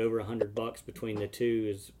 60, over $100 between the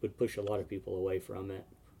two would push a lot of people away from it.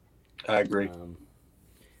 I agree.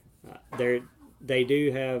 They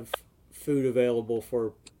do have food available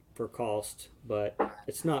for cost, but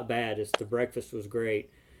it's not bad. The breakfast was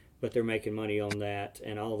great, but they're making money on that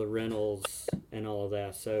and all the rentals and all of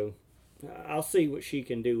that. So I'll see what she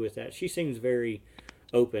can do with that. She seems very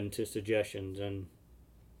open to suggestions, and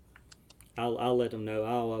I'll let them know.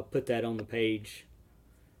 I'll put that on the page,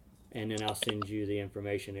 and then I'll send you the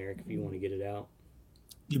information, Eric, if you want to get it out.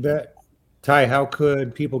 You bet. Ty, how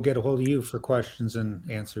could people get a hold of you for questions and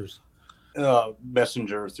answers?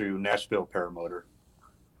 Messenger through Nashville Paramotor.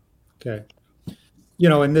 Okay.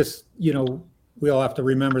 And this, we all have to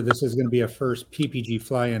remember this is going to be a first PPG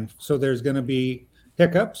fly-in. So there's going to be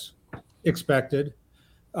hiccups expected.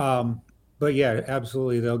 But yeah,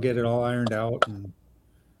 absolutely. They'll get it all ironed out and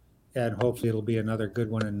hopefully it'll be another good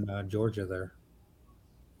one in Georgia there.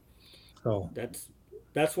 So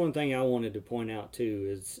that's one thing I wanted to point out too,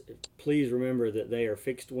 is please remember that they are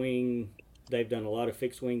fixed wing. They've done a lot of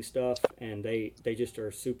fixed wing stuff, and they just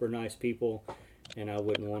are super nice people, and I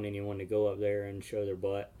wouldn't want anyone to go up there and show their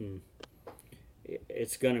butt. And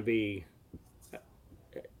it's going to be,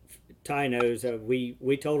 Ty knows,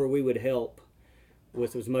 we told her we would help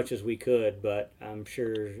with as much as we could, but I'm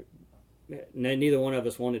sure neither one of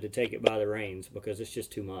us wanted to take it by the reins because it's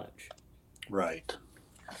just too much. Right.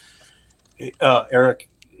 Eric,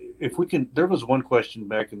 if we can, there was one question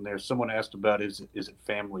back in there. Someone asked about is it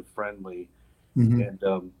family friendly? Mm-hmm.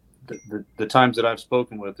 And the times that I've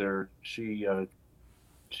spoken with her, she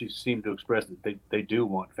seemed to express that they do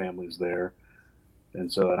want families there, and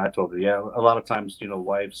I told her, yeah, a lot of times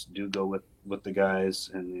wives do go with the guys,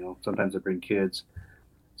 and sometimes they bring kids.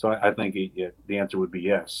 So I think the answer would be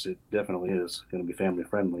yes. It definitely is going to be family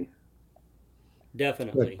friendly.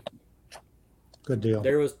 Definitely. Good deal.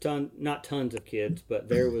 There was not tons of kids, but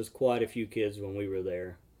there was quite a few kids when we were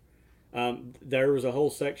there. There was a whole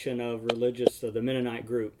section of the Mennonite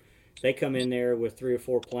group. They come in there with 3 or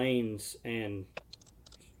 4 planes and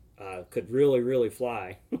could really, really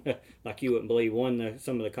fly, like you wouldn't believe. Won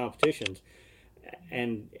some of the competitions,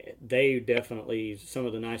 and they definitely some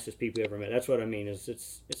of the nicest people you ever met. That's what I mean. Is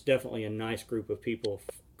it's definitely a nice group of people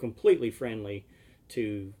completely friendly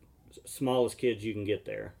to smallest kids you can get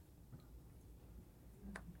there.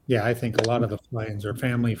 Yeah, I think a lot of the fly-ins are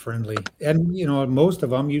family friendly, and most of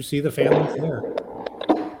them you see the families there.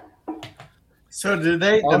 So do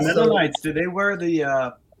the Also- Mennonites, do they wear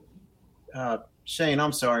the Shane,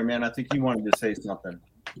 I'm sorry, man. I think you wanted to say something.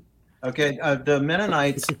 Okay, the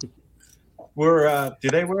Mennonites do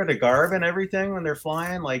they wear the garb and everything when they're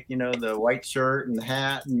flying? Like, the white shirt and the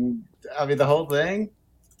hat and the whole thing?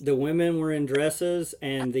 The women were in dresses,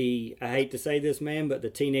 and I hate to say this, man, but the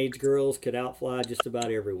teenage girls could outfly just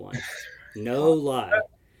about everyone. No lie.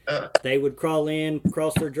 They would crawl in,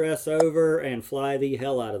 cross their dress over, and fly the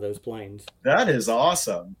hell out of those planes. That is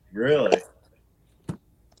awesome. Really.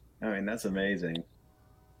 That's amazing.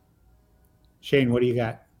 Shane, what do you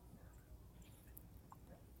got?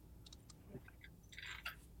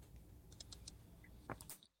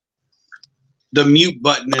 The mute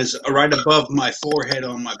button is right above my forehead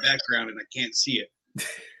on my background, and I can't see it.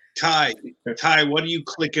 Ty, what are you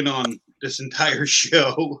clicking on this entire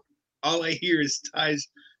show? All I hear is Ty's.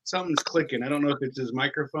 Something's clicking. I don't know if it's his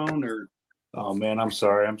microphone or. Oh man, I'm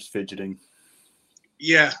sorry. I'm just fidgeting.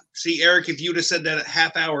 Yeah. See, Eric, if you'd have said that a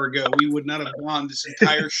half hour ago, we would not have gone this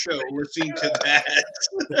entire show listening to that.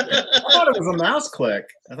 I thought it was a mouse click.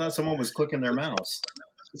 I thought someone was clicking their mouse.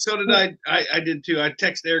 So did I. I did too. I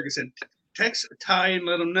texted Eric and said, text Ty and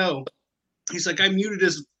let him know. He's like, I muted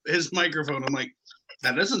his microphone. I'm like,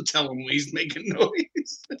 that doesn't tell him he's making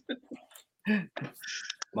noise.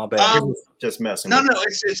 My bad. Just messing. No,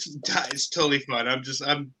 with it's totally fine. I'm just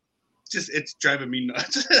it's driving me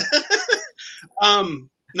nuts.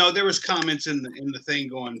 No, there was comments in the thing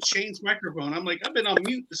going Shane's microphone. I'm like, I've been on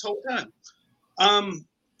mute this whole time.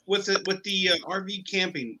 With the RV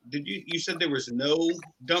camping, you said there was no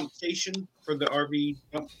dump station for the RV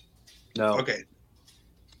dump? No. Okay.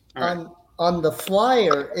 All right. On the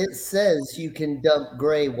flyer, it says you can dump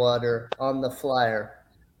gray water on the flyer.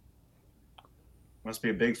 Must be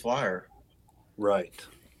a big flyer. Right.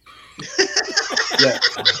 Yeah.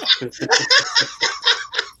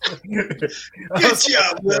 Good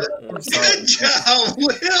job, Will. Good job,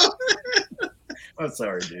 Will. I'm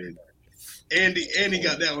sorry, dude. Andy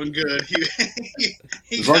got that one good.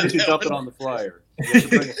 He As long got as you that dump it one. on the flyer, you have to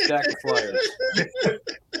bring a stack of flyers.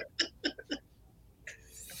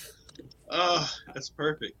 Oh, that's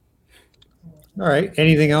perfect. All right.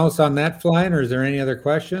 Anything else on that flying, or is there any other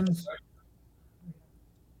questions?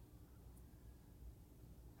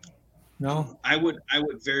 No? I would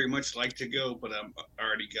very much like to go, but I'm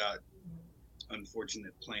already got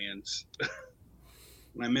unfortunate plans.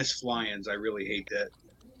 When I miss fly-ins, I really hate that.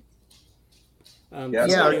 Yeah, Yeah,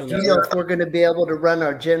 somebody do on you the- know if we're going to be able to run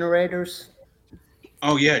our generators?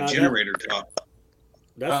 Oh yeah, that- generator talk.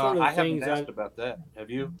 That's one of the I haven't things asked about that. Have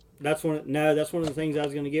you? that's one of the things I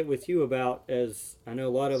was going to get with you about. As I know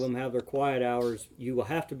a lot of them have their quiet hours. You will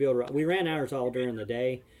have to be able to. We ran ours all during the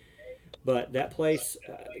day, but that place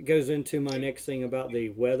goes into my next thing about the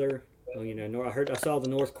weather. Well, I saw the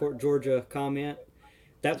North Court, Georgia comment.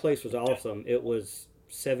 That place was awesome. It was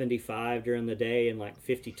 75 during the day and like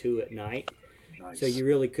 52 at night. Nice. So you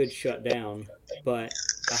really could shut down. But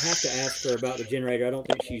I have to ask her about the generator. I don't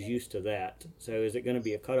think she's used to that. So is it going to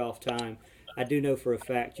be a cutoff time? I do know for a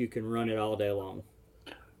fact you can run it all day long.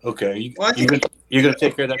 Okay. Well, You're gonna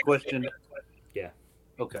take care of that question? Yeah.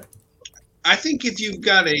 Okay. I think if you've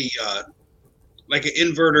got a like an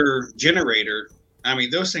inverter generator, I mean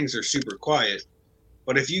those things are super quiet.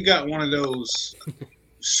 But if you got one of those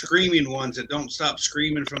screaming ones that don't stop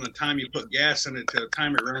screaming from the time you put gas in it to the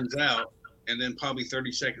time it runs out, and then probably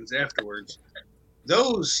 30 seconds afterwards,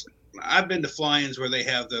 those I've been to fly-ins where they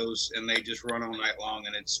have those and they just run all night long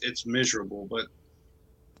and it's miserable. But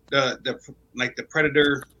the like the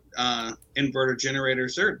Predator inverter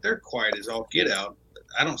generators, they're quiet as all get out.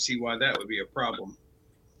 I don't see why that would be a problem.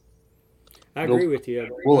 I agree with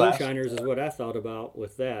you. We'll ask. Moonshiners is what I thought about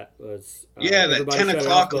with that. Was Yeah, that everybody 10 shut it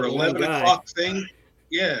o'clock off or but one 11 guy. o'clock thing.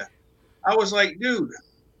 Yeah. I was like, dude,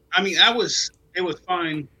 I mean, it was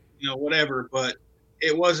fine, whatever, but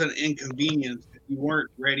it was an inconvenience if you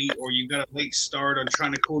weren't ready or you got a late start on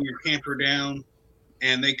trying to cool your camper down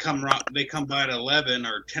and they come by at 11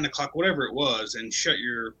 or 10 o'clock, whatever it was, and shut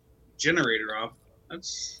your generator off.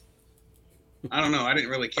 I don't know. I didn't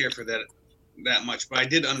really care for that much, but I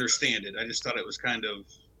did understand it. I just thought it was kind of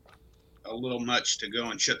a little much to go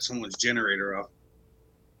and shut someone's generator off.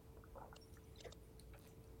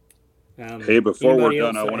 Hey, before we're anybody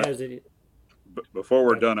done, else I that wanna- has it- Before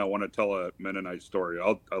we're done, I want to tell a Mennonite story.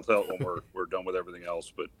 I'll tell it when we're done with everything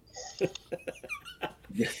else. But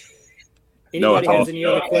No, Anybody it's has awesome. any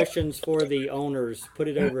other questions for the owners? Put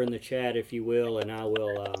it over in the chat if you will, and I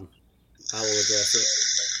will address it.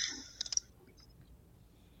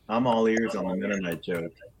 I'm all ears on the Mennonite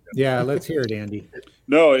joke. Yeah, let's hear it, Andy.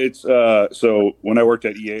 No, it's so when I worked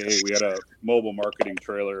at EAA, we had a mobile marketing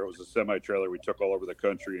trailer. It was a semi trailer we took all over the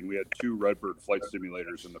country, and we had 2 Redbird flight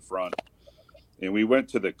simulators in the front. And we went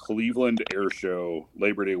to the Cleveland Air Show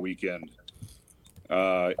Labor Day weekend.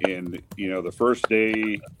 And the first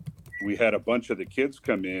day we had a bunch of the kids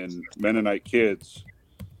come in, Mennonite kids,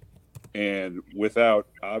 and without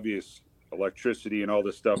obvious electricity and all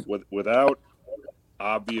this stuff, without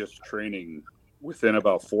obvious training, within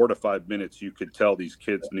about 4 to 5 minutes, you could tell these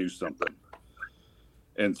kids knew something.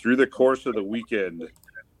 And through the course of the weekend,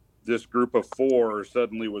 this group of 4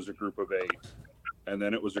 suddenly was a group of 8. And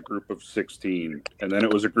then it was a group of 16. And then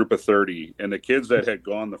it was a group of 30. And the kids that had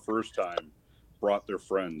gone the first time brought their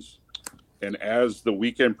friends. And as the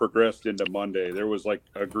weekend progressed into Monday, there was like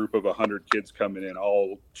a group of 100 kids coming in,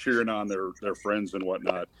 all cheering on their friends and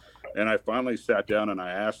whatnot. And I finally sat down and I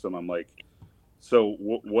asked them, I'm like, so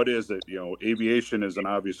what is it? Aviation is an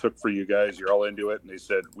obvious hook for you guys. You're all into it. And they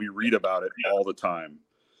said, we read about it all the time.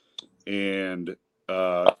 And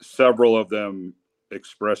several of them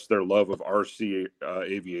expressed their love of RC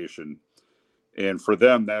aviation. And for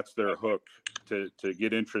them, that's their hook to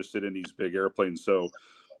get interested in these big airplanes. So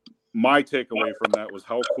my takeaway from that was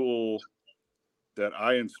how cool that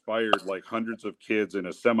I inspired like hundreds of kids in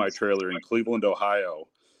a semi-trailer in Cleveland, Ohio,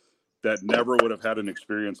 that never would have had an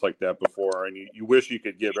experience like that before. And you wish you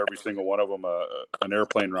could give every single one of them an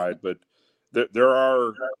airplane ride, but there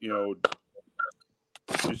are,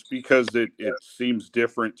 just because it seems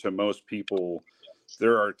different to most people,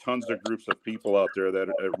 there are tons of groups of people out there that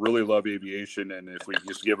really love aviation. And if we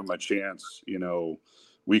just give them a chance,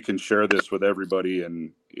 we can share this with everybody,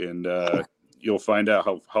 and you'll find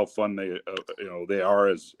out how fun they are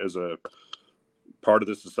as a part of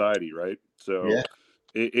the society. Right. So Yeah.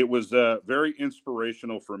 it was very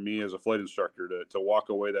inspirational for me as a flight instructor to walk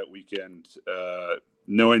away that weekend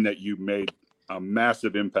knowing that you made a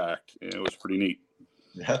massive impact. And it was pretty neat.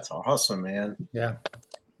 That's awesome, man. Yeah,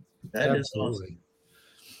 That is awesome.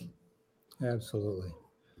 Absolutely.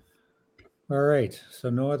 All right. So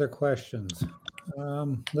no other questions.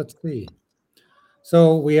 Let's see.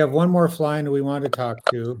 So we have one more flying that we want to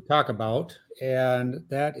talk about, and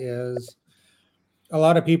that is, a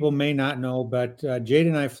lot of people may not know, but Jade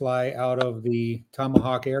and I fly out of the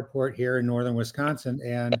Tomahawk Airport here in northern Wisconsin,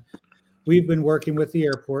 and we've been working with the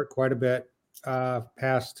airport quite a bit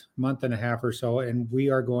past month and a half or so, and we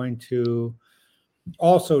are going to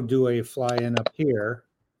also do a fly-in up here.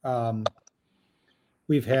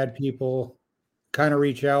 We've had people kind of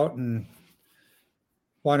reach out and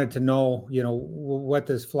wanted to know, what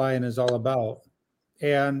this fly-in is all about.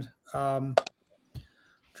 And trying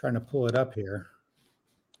to pull it up here.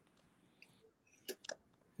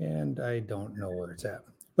 And I don't know where it's at.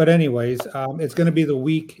 But anyways, it's going to be the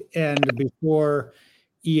weekend before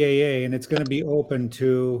EAA, and it's going to be open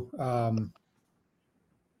to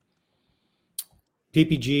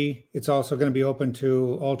PPG. It's also going to be open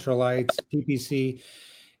to ultralights, PPC,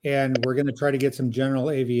 and we're going to try to get some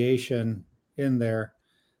general aviation in there.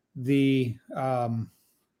 The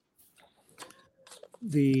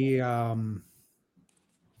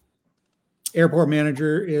airport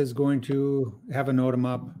manager is going to have a note 'em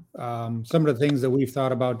up. Some of the things that we've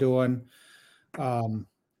thought about doing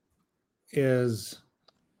is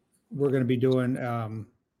we're going to be doing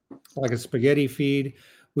like a spaghetti feed.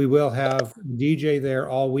 We will have DJ there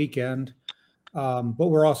all weekend, but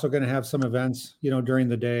we're also going to have some events, during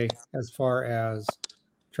the day, as far as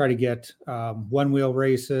try to get one wheel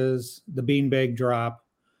races, the beanbag drop,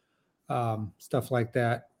 stuff like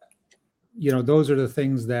that. Those are the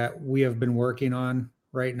things that we have been working on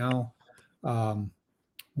right now.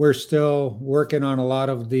 We're still working on a lot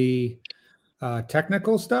of the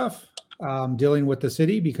technical stuff, dealing with the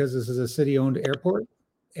city, because this is a city-owned airport.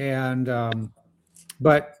 And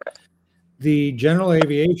but the general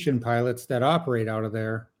aviation pilots that operate out of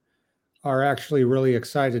there are actually really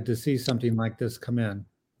excited to see something like this come in.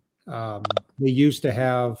 They used to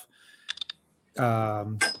have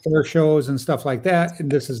air shows and stuff like that, and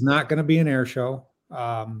this is not going to be an air show.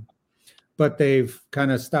 But they've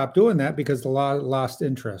kind of stopped doing that because the law lost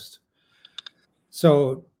interest.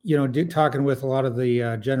 So, talking with a lot of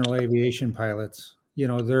the general aviation pilots,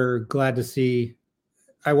 they're glad to see,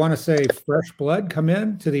 I want to say, fresh blood come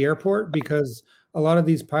in to the airport, because a lot of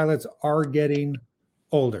these pilots are getting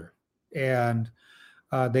older, and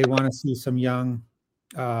they want to see some young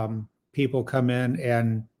people come in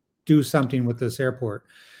and do something with this airport.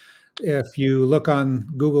 if you look on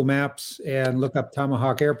Google Maps and look up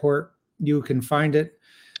Tomahawk Airport, you can find it.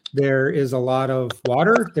 There is a lot of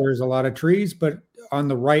water, there's a lot of trees, but on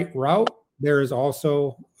the right route, there is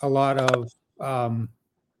also a lot of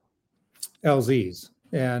LZs,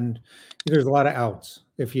 and there's a lot of outs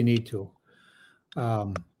if you need to.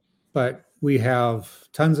 But we have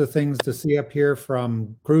tons of things to see up here,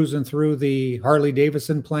 from cruising through the Harley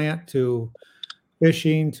Davidson plant to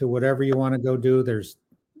fishing to whatever you want to go do. There's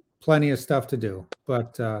plenty of stuff to do.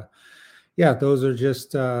 But yeah, those are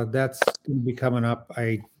just that's going to be coming up.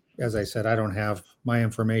 As I said, I don't have my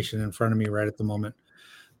information in front of me right at the moment.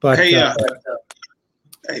 But hey,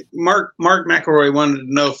 Mark McElroy wanted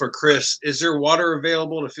to know for Chris, is there water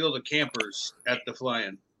available to fill the campers at the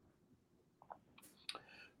fly-in?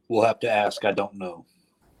 We'll have to ask. I don't know.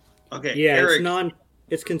 Okay. Yeah, Eric,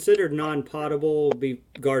 it's considered non-potable. Be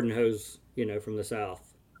garden hose, from the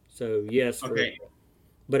south. So yes. Okay.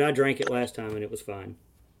 But I drank it last time and it was fine.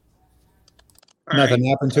 all nothing right.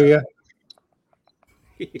 happened to you?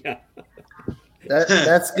 Yeah.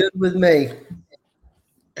 That's good with me.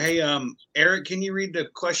 Hey, Eric, can you read the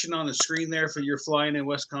question on the screen there for your flying in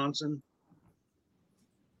Wisconsin?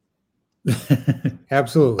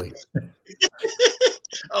 Absolutely.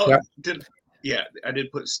 Oh, Yeah. I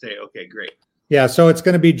did put stay. Okay, great. Yeah, so it's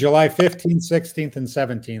going to be July 15th, 16th, and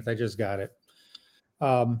 17th. I just got it.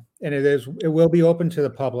 And it will be open to the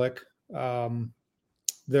public.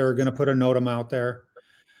 They're going to put a NOTAM out there.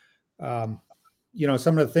 Some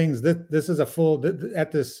of the things that this is a full,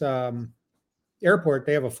 at this airport,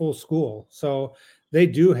 they have a full school. So they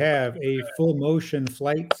do have a full motion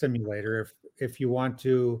flight simulator. If you want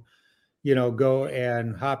to, go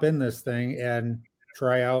and hop in this thing and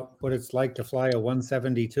try out what it's like to fly a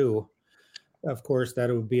 172. Of course, that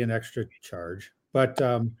would be an extra charge, but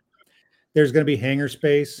there's going to be hangar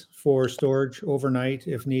space for storage overnight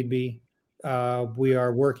if need be. We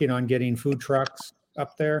are working on getting food trucks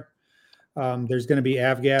up there. There's going to be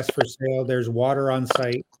avgas for sale. There's water on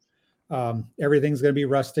site. Everything's going to be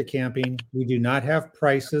rustic camping. We do not have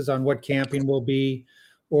prices on what camping will be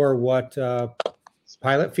or what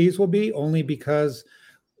pilot fees will be, only because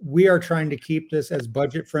we are trying to keep this as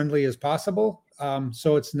budget friendly as possible.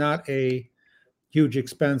 So it's not a huge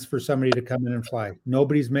expense for somebody to come in and fly.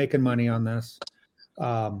 Nobody's making money on this.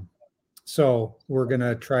 So we're going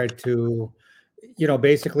to try to,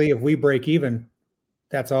 basically if we break even,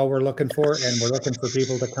 that's all we're looking for. And we're looking for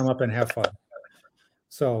people to come up and have fun.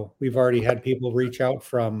 So we've already had people reach out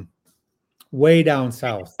from way down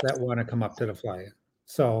south that want to come up to the fly-in.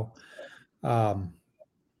 So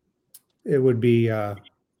it would be a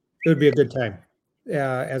good time.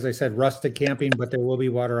 As I said, rustic camping, but there will be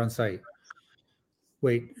water on site.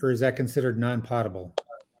 Wait, or is that considered non-potable?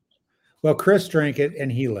 Well, Chris drank it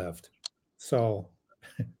and he left. So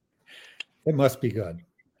it must be good.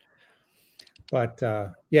 But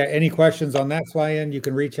yeah, any questions on that fly-in, you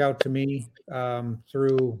can reach out to me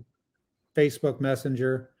through Facebook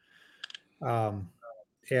Messenger.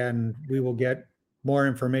 And we will get more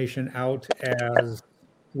information out as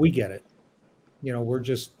we get it. We're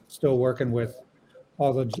just still working with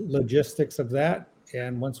all the logistics of that.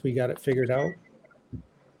 And once we got it figured out,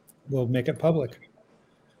 we'll make it public.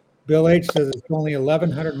 Bill H says it's only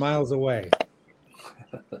 1,100 miles away.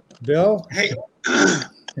 Bill? Hey,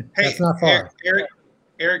 That's not far.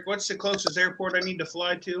 Eric, what's the closest airport I need to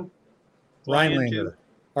fly to? Rhinelander,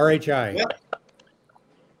 RHI, What?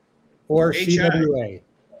 or HI. CWA.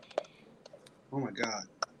 Oh my God.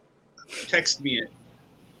 Text me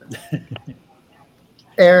it.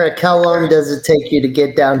 Eric, how long does it take you to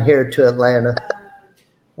get down here to Atlanta?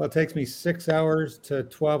 Well, it takes me 6 hours to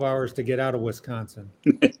 12 hours to get out of Wisconsin.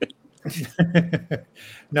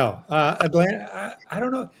 No, Atlanta, I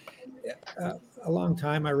don't know. A long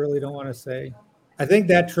time, I really don't want to say. I think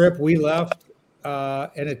that trip we left,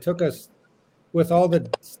 and it took us, with all the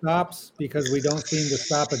stops, because we don't seem to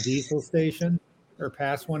stop a diesel station or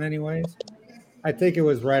pass one anyways. I think it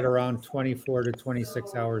was right around 24 to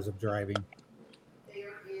 26 hours of driving.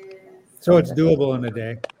 So it's doable in a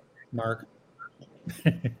day, Mark.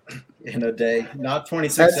 In a day, not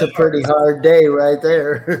 26 That's a hours. pretty hard day right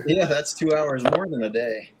there. Yeah, that's 2 hours more than a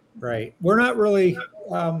day. Right. We're not really,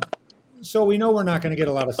 so we know we're not going to get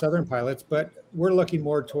a lot of Southern pilots, but we're looking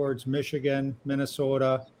more towards Michigan,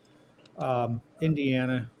 Minnesota,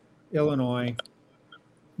 Indiana, Illinois,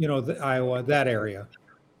 Iowa, that area.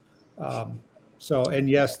 And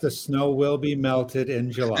yes, the snow will be melted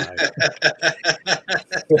in July.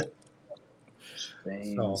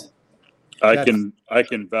 So, I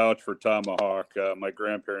can vouch for Tomahawk. My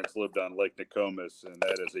grandparents lived on Lake Nokomis, and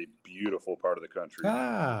that is a beautiful part of the country.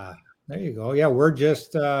 there you go. Yeah, we're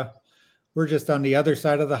just We're just on the other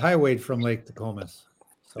side of the highway from Lake Tacomas.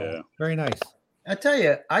 So Yeah. very nice. I tell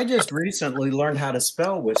you, I just recently learned how to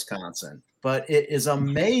spell Wisconsin, but it is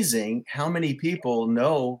amazing how many people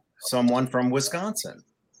know someone from Wisconsin.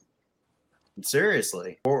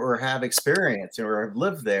 Seriously, or have experience or have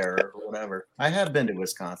lived there or whatever. I have been to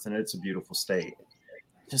Wisconsin. It's a beautiful state.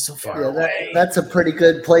 Just so far away. That's a pretty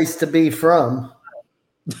good place to be from.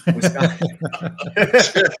 Wisconsin.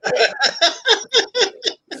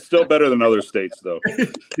 Still better than other states, though.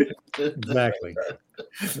 Exactly.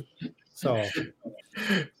 So,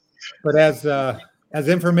 but as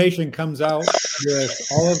information comes out with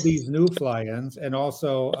all of these new fly-ins and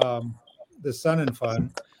also the Sun and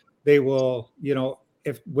Fun, they will,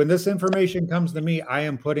 when this information comes to me, I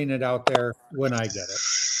am putting it out there when I get it.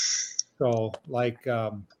 So, like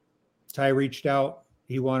Ty reached out,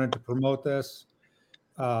 he wanted to promote this.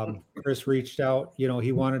 Chris reached out,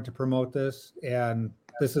 he wanted to promote this, and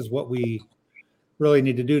this is what we really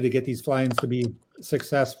need to do to get these fly-ins to be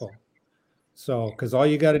successful. So, because all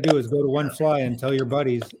you got to do is go to one fly and tell your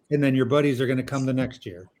buddies, and then your buddies are going to come the next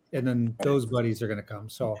year, and then those buddies are going to come.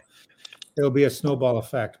 So it'll be a snowball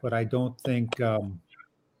effect. But I don't think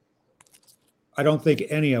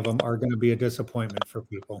any of them are going to be a disappointment for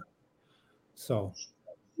people. So,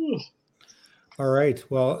 all right.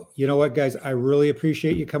 Well, you know what, guys? I really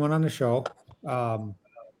appreciate you coming on the show.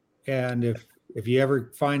 And if you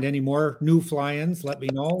ever find any more new fly-ins, let me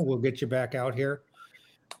know. We'll get you back out here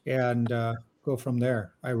and go from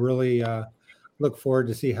there. I really look forward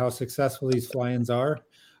to see how successful these fly-ins are.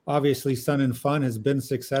 Obviously, Sun and Fun has been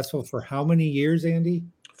successful for how many years, Andy?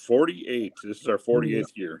 48. This is our 48th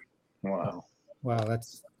year. Wow. Wow,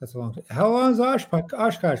 that's a long time. How long has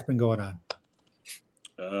Oshkosh been going on?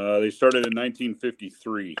 They started in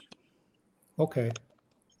 1953. Okay.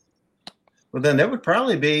 Well, then that would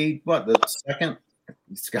probably be the second.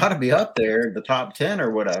 It's got to be up there, the top 10 or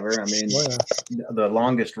whatever. I mean, the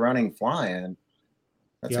longest running fly-in.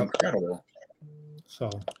 That's incredible. So,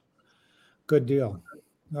 good deal.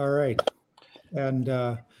 All right. And,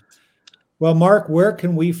 well, Mark, where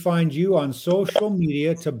can we find you on social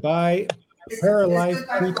media to buy Paralife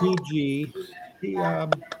PPG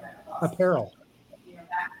apparel?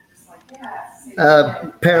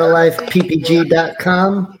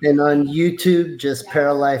 ParalifePPG.com, and on YouTube, just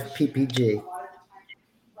Paralife PPG.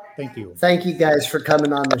 Thank you. Thank you guys for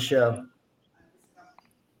coming on the show.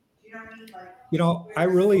 I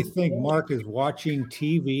really think Mark is watching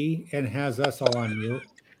TV and has us all on mute.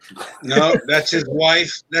 No, that's his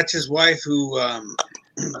wife. That's his wife who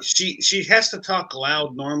she has to talk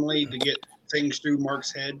loud normally to get things through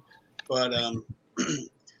Mark's head, but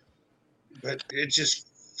it just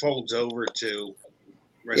folds over to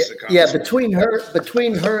rest of the conversation.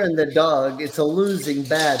 between her and the dog, it's a losing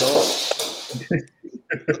battle.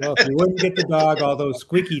 Well, if you wouldn't get the dog all those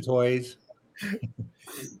squeaky toys.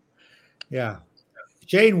 Yeah.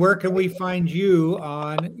 Shane, where can we find you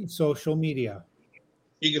on social media?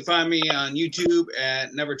 You can find me on YouTube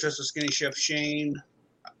at Never Trust a Skinny Chef Shane,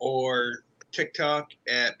 or TikTok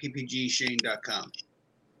at ppgshane.com.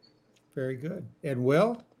 Very good. And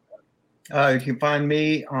Will? You can find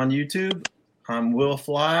me on YouTube. I'm Will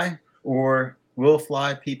Fly, or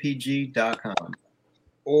willflyppg.com.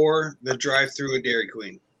 Or the drive-through at Dairy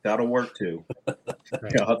Queen. That'll work too. Right.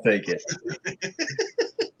 Yeah, I'll take it.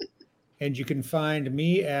 And you can find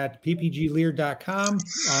me at ppglear.com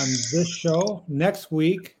on this show. Next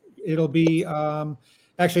week, it'll be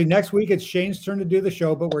actually next week it's Shane's turn to do the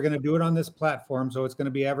show, but we're going to do it on this platform. So it's going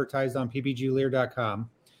to be advertised on ppglear.com.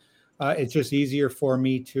 It's just easier for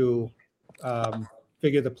me to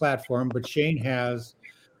figure the platform, but Shane has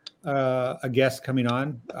a guest coming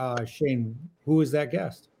on. Shane, who is that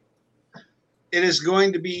guest? It is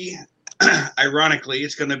going to be, ironically,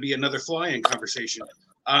 it's going to be another fly-in conversation.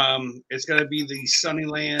 It's going to be the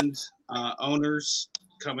Sunnyland owners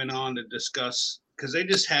coming on to discuss, because they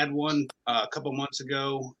just had one a couple months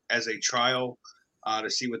ago as a trial to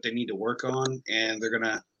see what they need to work on, and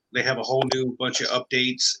they have a whole new bunch of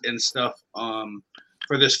updates and stuff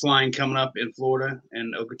for this flying coming up in Florida,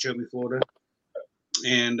 in Okeechobee, Florida,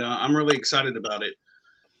 and I'm really excited about it.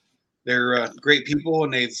 They're great people,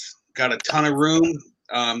 and they've got a ton of room.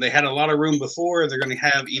 They had a lot of room before. They're going to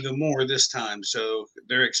have even more this time. So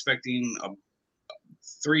they're expecting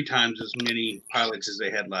 3 times as many pilots as they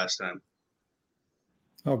had last time.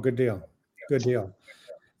 Oh, good deal. Good deal.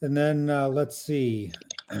 And then let's see.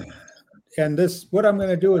 And what I'm going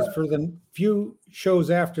to do is for the few shows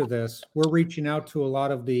after this, we're reaching out to a lot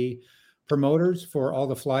of the promoters for all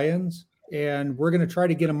the fly-ins. And we're going to try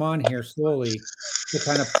to get them on here slowly to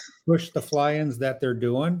kind of push the fly-ins that they're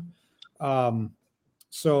doing.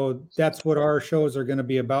 So that's what our shows are going to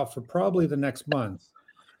be about for probably the next month.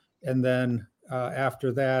 And then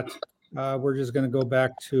after that, we're just going to go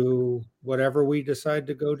back to whatever we decide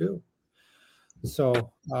to go do.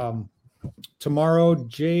 So tomorrow,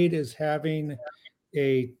 Jade is having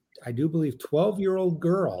I do believe, 12-year-old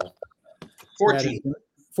girl.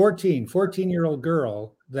 14-year-old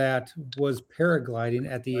girl that was paragliding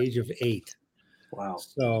at the age of 8. Wow.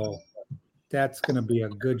 So that's going to be a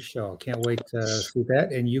good show. Can't wait to see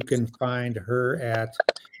that. And you can find her at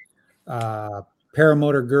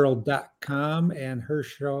paramotorgirl.com, and her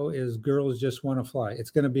show is Girls Just Want to Fly.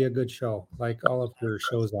 It's going to be a good show, like all of her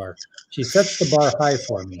shows are. She sets the bar high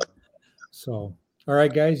for me. So, all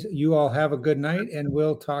right, guys, you all have a good night, and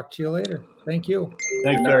we'll talk to you later. Thank you.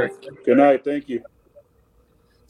 Thanks, Eric. Good night. Thank you.